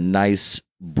was a nice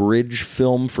bridge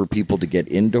film for people to get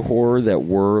into horror that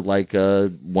were like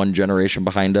one generation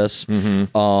behind us.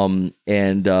 Mm-hmm.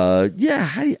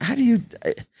 How do you?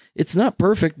 It's not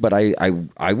perfect, but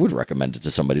I would recommend it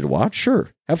to somebody to watch. Sure,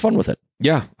 have fun with it.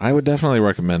 Yeah, I would definitely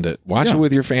recommend it. Watch it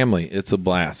with your family. It's a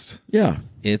blast. Yeah,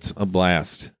 it's a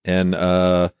blast. And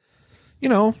there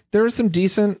are some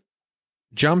decent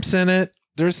jumps in it.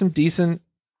 There's some decent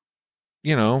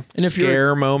and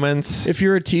scare moments. If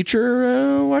you're a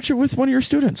teacher, watch it with one of your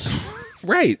students.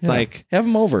 Right. Yeah. Like, have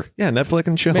them over. Yeah, Netflix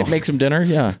and chill. Make some dinner.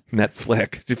 Yeah.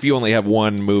 Netflix. If you only have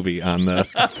one movie on the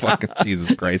fucking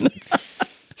Jesus Christ.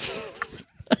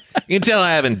 You can tell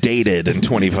I haven't dated in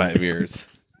 25 years.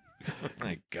 Oh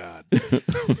my God.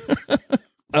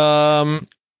 Oh,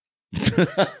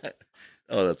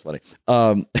 that's funny.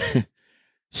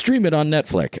 Stream it on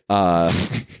Netflix.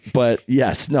 But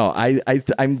yes, no,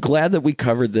 I'm glad that we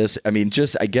covered this. I mean,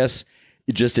 just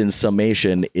in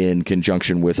summation, in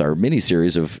conjunction with our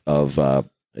miniseries of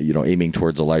aiming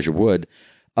towards Elijah Wood,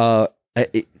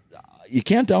 you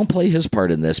can't downplay his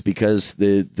part in this because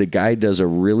the guy does a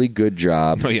really good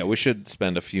job. Oh yeah, we should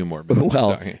spend a few more minutes.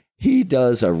 Well, talking. He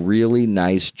does a really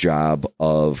nice job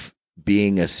of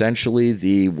being essentially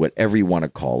the whatever you want to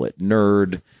call it,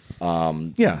 nerd.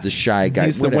 The shy guy,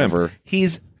 he's whatever. The wimp.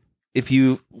 He's, if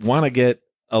you want to get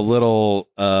a little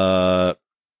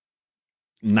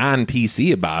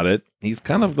non-PC about it, he's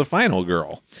kind of the final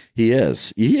girl. He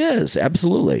is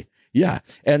absolutely. Yeah,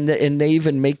 and they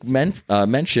even make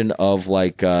mention of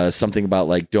like something about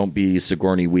like don't be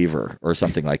Sigourney Weaver or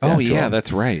something like that. Oh yeah,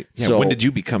 that's right. Yeah, So- when did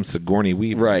you become Sigourney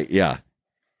Weaver? Right. Yeah.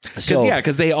 So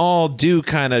Because they all do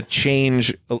kind of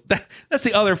change. That's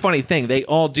the other funny thing. They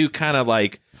all do kind of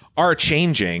like are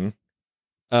changing,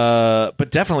 but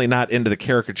definitely not into the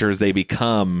caricatures they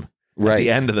become at Right.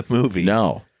 the end of the movie.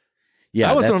 no. Yeah.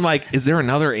 I was that's- like, is there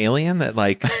another alien that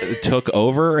like took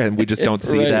over and we just don't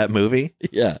see Right. that movie?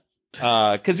 Yeah.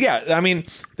 Because I mean,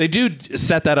 they do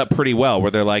set that up pretty well,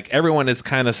 where they're like everyone is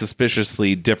kind of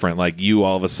suspiciously different. Like you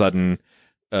all of a sudden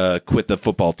quit the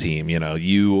football team. You know,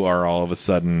 you are all of a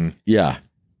sudden Yeah.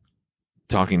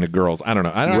 talking to girls. I don't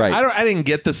know. Right. I didn't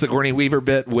get the Sigourney Weaver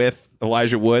bit with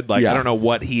Elijah Wood. Like Yeah. I don't know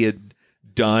what he had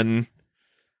done.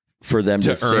 For them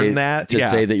To to earn say that, to yeah.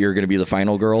 say that you're going to be the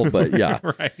final girl, but yeah.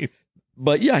 Right.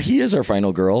 But yeah, he is our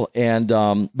final girl, and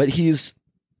but he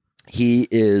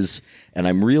is, and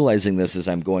I'm realizing this as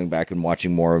I'm going back and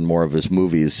watching more and more of his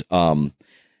movies.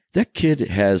 That kid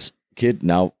has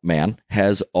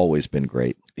always been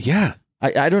great. Yeah.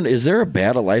 I don't. Is there a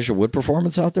bad Elijah Wood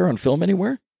performance out there on film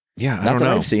anywhere? Yeah. I Not don't that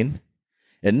know. I've seen,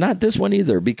 and not this one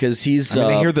either, because he's. I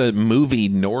mean, I hear the movie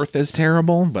North is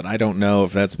terrible, but I don't know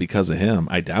if that's because of him.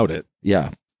 I doubt it. Yeah.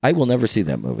 I will never see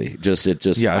that movie.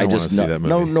 Yeah, I don't wanna see know, that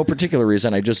movie. No particular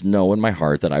reason. I just know in my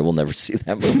heart that I will never see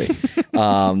that movie,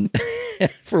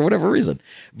 for whatever reason.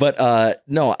 But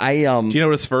no, I Do you know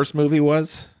what his first movie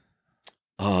was?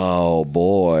 Oh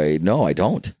boy, no, I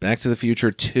don't. Back to the Future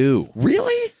 2.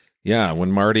 Really? Yeah,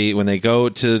 when they go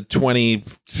to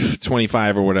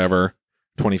 2025 or whatever,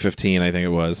 2015, I think it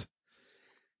was,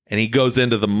 and he goes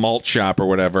into the malt shop or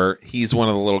whatever, he's one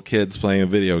of the little kids playing a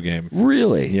video game.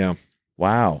 Really? Yeah.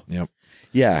 Wow. Yep.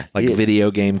 Yeah. Like Video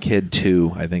Game Kid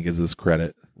 2, I think is his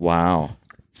credit. Wow.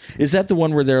 Is that the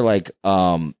one where they're like,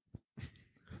 what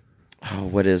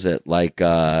is it? Like,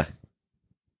 they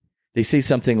say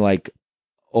something like,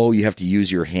 oh, you have to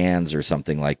use your hands or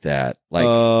something like that.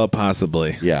 Like,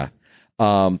 Possibly. yeah.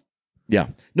 Yeah.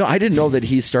 No, I didn't know that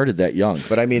he started that young,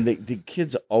 but I mean, the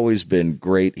kid's always been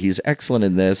great. He's excellent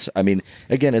in this. I mean,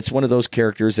 again, it's one of those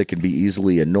characters that can be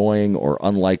easily annoying or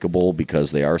unlikable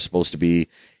because they are supposed to be.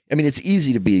 I mean, it's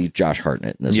easy to be Josh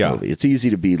Hartnett in this Yeah. movie. It's easy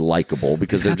to be likable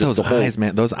because He's they're got just those the whole. eyes,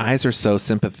 man. Those eyes are so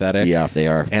sympathetic. Yeah, they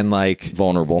are And like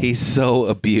vulnerable. he's so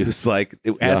abused. Like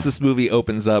as Yeah. this movie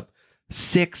opens up,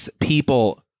 6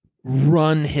 people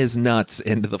run his nuts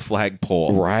into the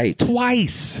flagpole. Right.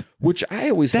 Twice. Which I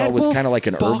always That thought was will kind of like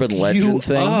an fuck urban you legend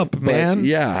thing. up, but man.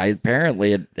 yeah,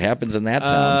 apparently it happens in that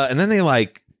town. And then they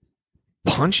like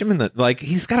punch him in the like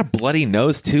he's got a bloody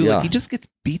nose too. Yeah. Like he just gets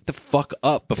beat the fuck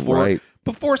up Right.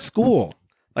 before school.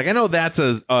 Like I know that's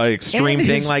a extreme And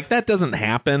thing. his- Like that doesn't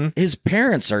happen. His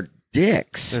parents are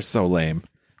dicks. They're so lame.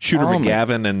 Shooter Oh, my-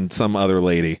 McGavin and some other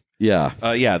lady. Yeah.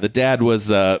 Yeah, the dad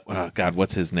was oh God,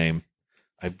 what's his name?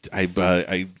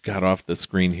 I got off the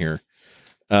screen here.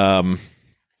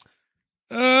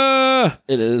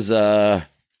 It is that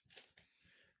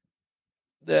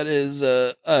is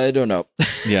I don't know.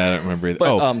 Yeah, I don't remember either.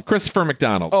 But, Christopher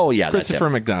McDonald. Oh, yeah, that's Christopher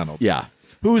him. McDonald. Yeah.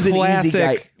 Who's an easy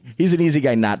guy? Classic. He's an easy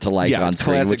guy not to like Yeah, on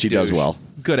screen, classic which he does douche. well.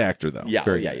 Good actor though. Yeah,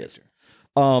 Very yeah, good. he is.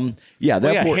 Yeah, that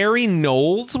Well, yeah, poor- Harry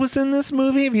Knowles was in this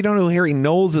movie. If you don't know who Harry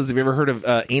Knowles is, have you ever heard of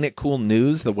Ain't It Cool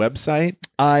News, the website?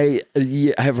 I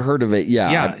have heard of it.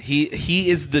 Yeah. Yeah, he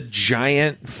is the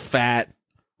giant, fat,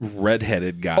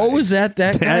 redheaded guy. Oh, is that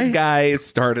guy? That guy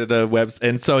started a website,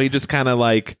 and so he just kind of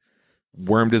like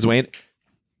wormed his way in.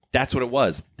 That's what it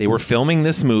was. They were filming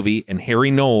this movie, and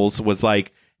Harry Knowles was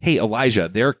like, "Hey, Elijah,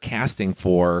 they're casting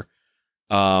for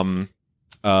Lord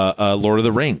of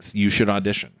the Rings. You should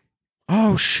audition."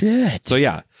 Oh shit. So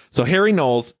yeah, so Harry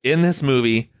Knowles in this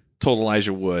movie told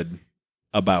Elijah Wood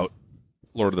about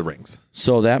Lord of the Rings.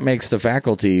 So that makes the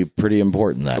faculty pretty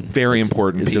important then. Very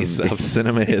important it's a- piece of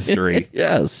cinema history.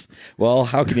 Yes. Well,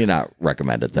 how can you not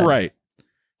recommend it then? Right.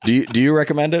 Do you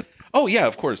recommend it? Oh yeah,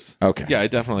 of course. Okay. Yeah, I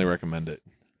definitely recommend it.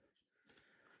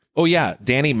 Oh yeah,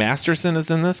 Danny Masterson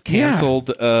is in this. Canceled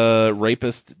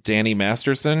rapist Danny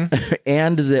Masterson.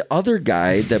 And the other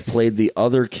guy that played the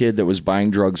other kid that was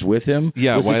buying drugs with him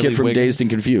Yeah, was the Wiley kid from Wiggins. Dazed and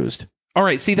Confused. All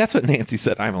right, see that's what Nancy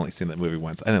said. I've only seen that movie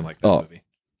once. I didn't like that Oh. movie.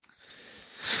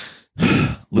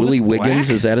 Willie Louis Wiggins,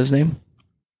 Black? is that his name?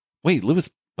 Wait, Lewis.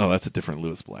 Oh, that's a different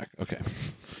Lewis Black. Okay.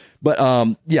 But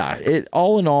yeah, it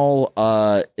all in all,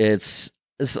 it's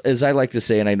as I like to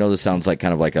say, and I know this sounds like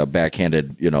kind of like a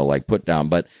backhanded, like put down,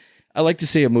 but I like to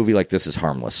say a movie like this is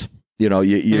harmless.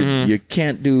 You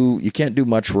can't do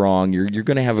much wrong. You're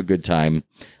going to have a good time.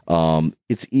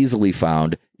 It's easily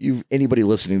found. Anybody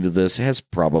listening to this has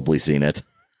probably seen it.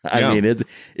 I mean,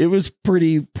 it was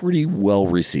pretty well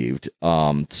received.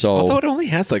 Although it only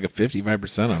has like a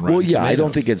 55% on Rotten Tomatoes. I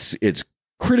don't think it's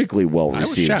critically well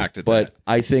received. I was shocked at but that.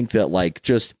 I think that like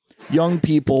just young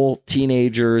people,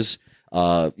 teenagers,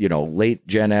 late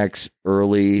Gen X,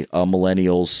 early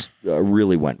millennials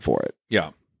really went for it.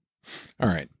 Yeah. All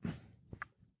right.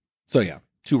 So yeah,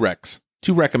 2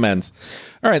 recommends.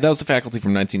 All right, that was The Faculty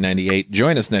from 1998.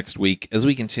 Join us next week as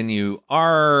we continue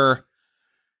our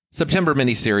September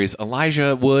miniseries.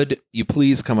 Elijah, would you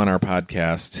please come on our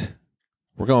podcast?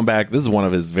 We're going back. This is one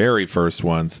of his very first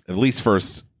ones, at least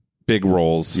first big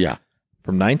roles. Yeah.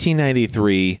 From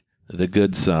 1993, The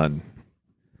Good Son.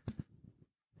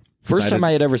 First time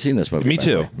I had ever seen this movie. Me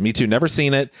too. Never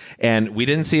seen it. And we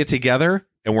didn't see it together.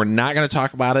 And we're not going to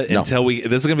talk about it until this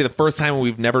is going to be the first time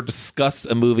we've never discussed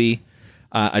a movie.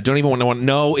 I don't even want to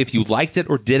know if you liked it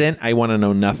or didn't. I want to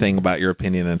know nothing about your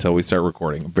opinion until we start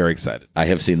recording. I'm very excited. I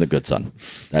have seen The Good Son.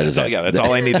 That's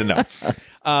all I need to know.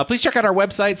 Please check out our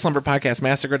website,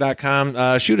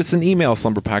 slumberpodcastmassacre.com. Shoot us an email,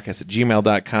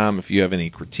 slumberpodcast@gmail.com. If you have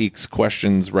any critiques,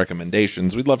 questions,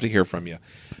 recommendations, we'd love to hear from you.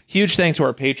 Huge thanks to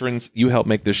our patrons. You help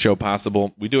make this show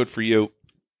possible. We do it for you.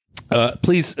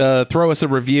 Please throw us a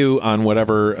review on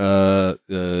whatever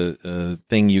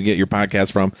thing you get your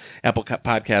podcast from. Apple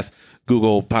Podcasts,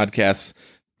 Google Podcasts,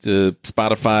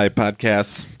 Spotify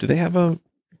Podcasts. Do they have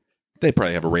they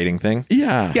probably have a rating thing.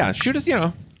 Yeah. Shoot us,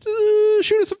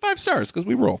 shoot us some 5 stars because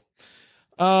we roll.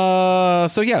 Join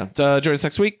us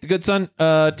next week. The Good Son.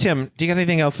 Tim, do you got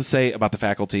anything else to say about The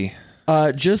Faculty?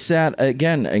 Just that,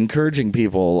 again, encouraging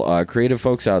people, creative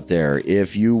folks out there,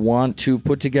 if you want to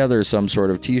put together some sort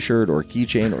of T-shirt or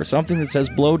keychain or something that says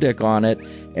Blow Dick on it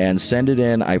and send it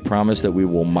in, I promise that we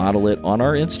will model it on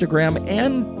our Instagram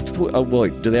and,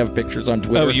 do they have pictures on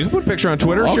Twitter? Oh, you can put a picture on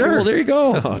Twitter? Okay, sure. Well, there you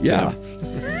go. Oh, yeah.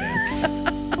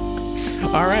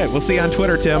 All right. We'll see you on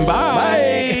Twitter, Tim. Bye.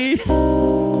 Bye.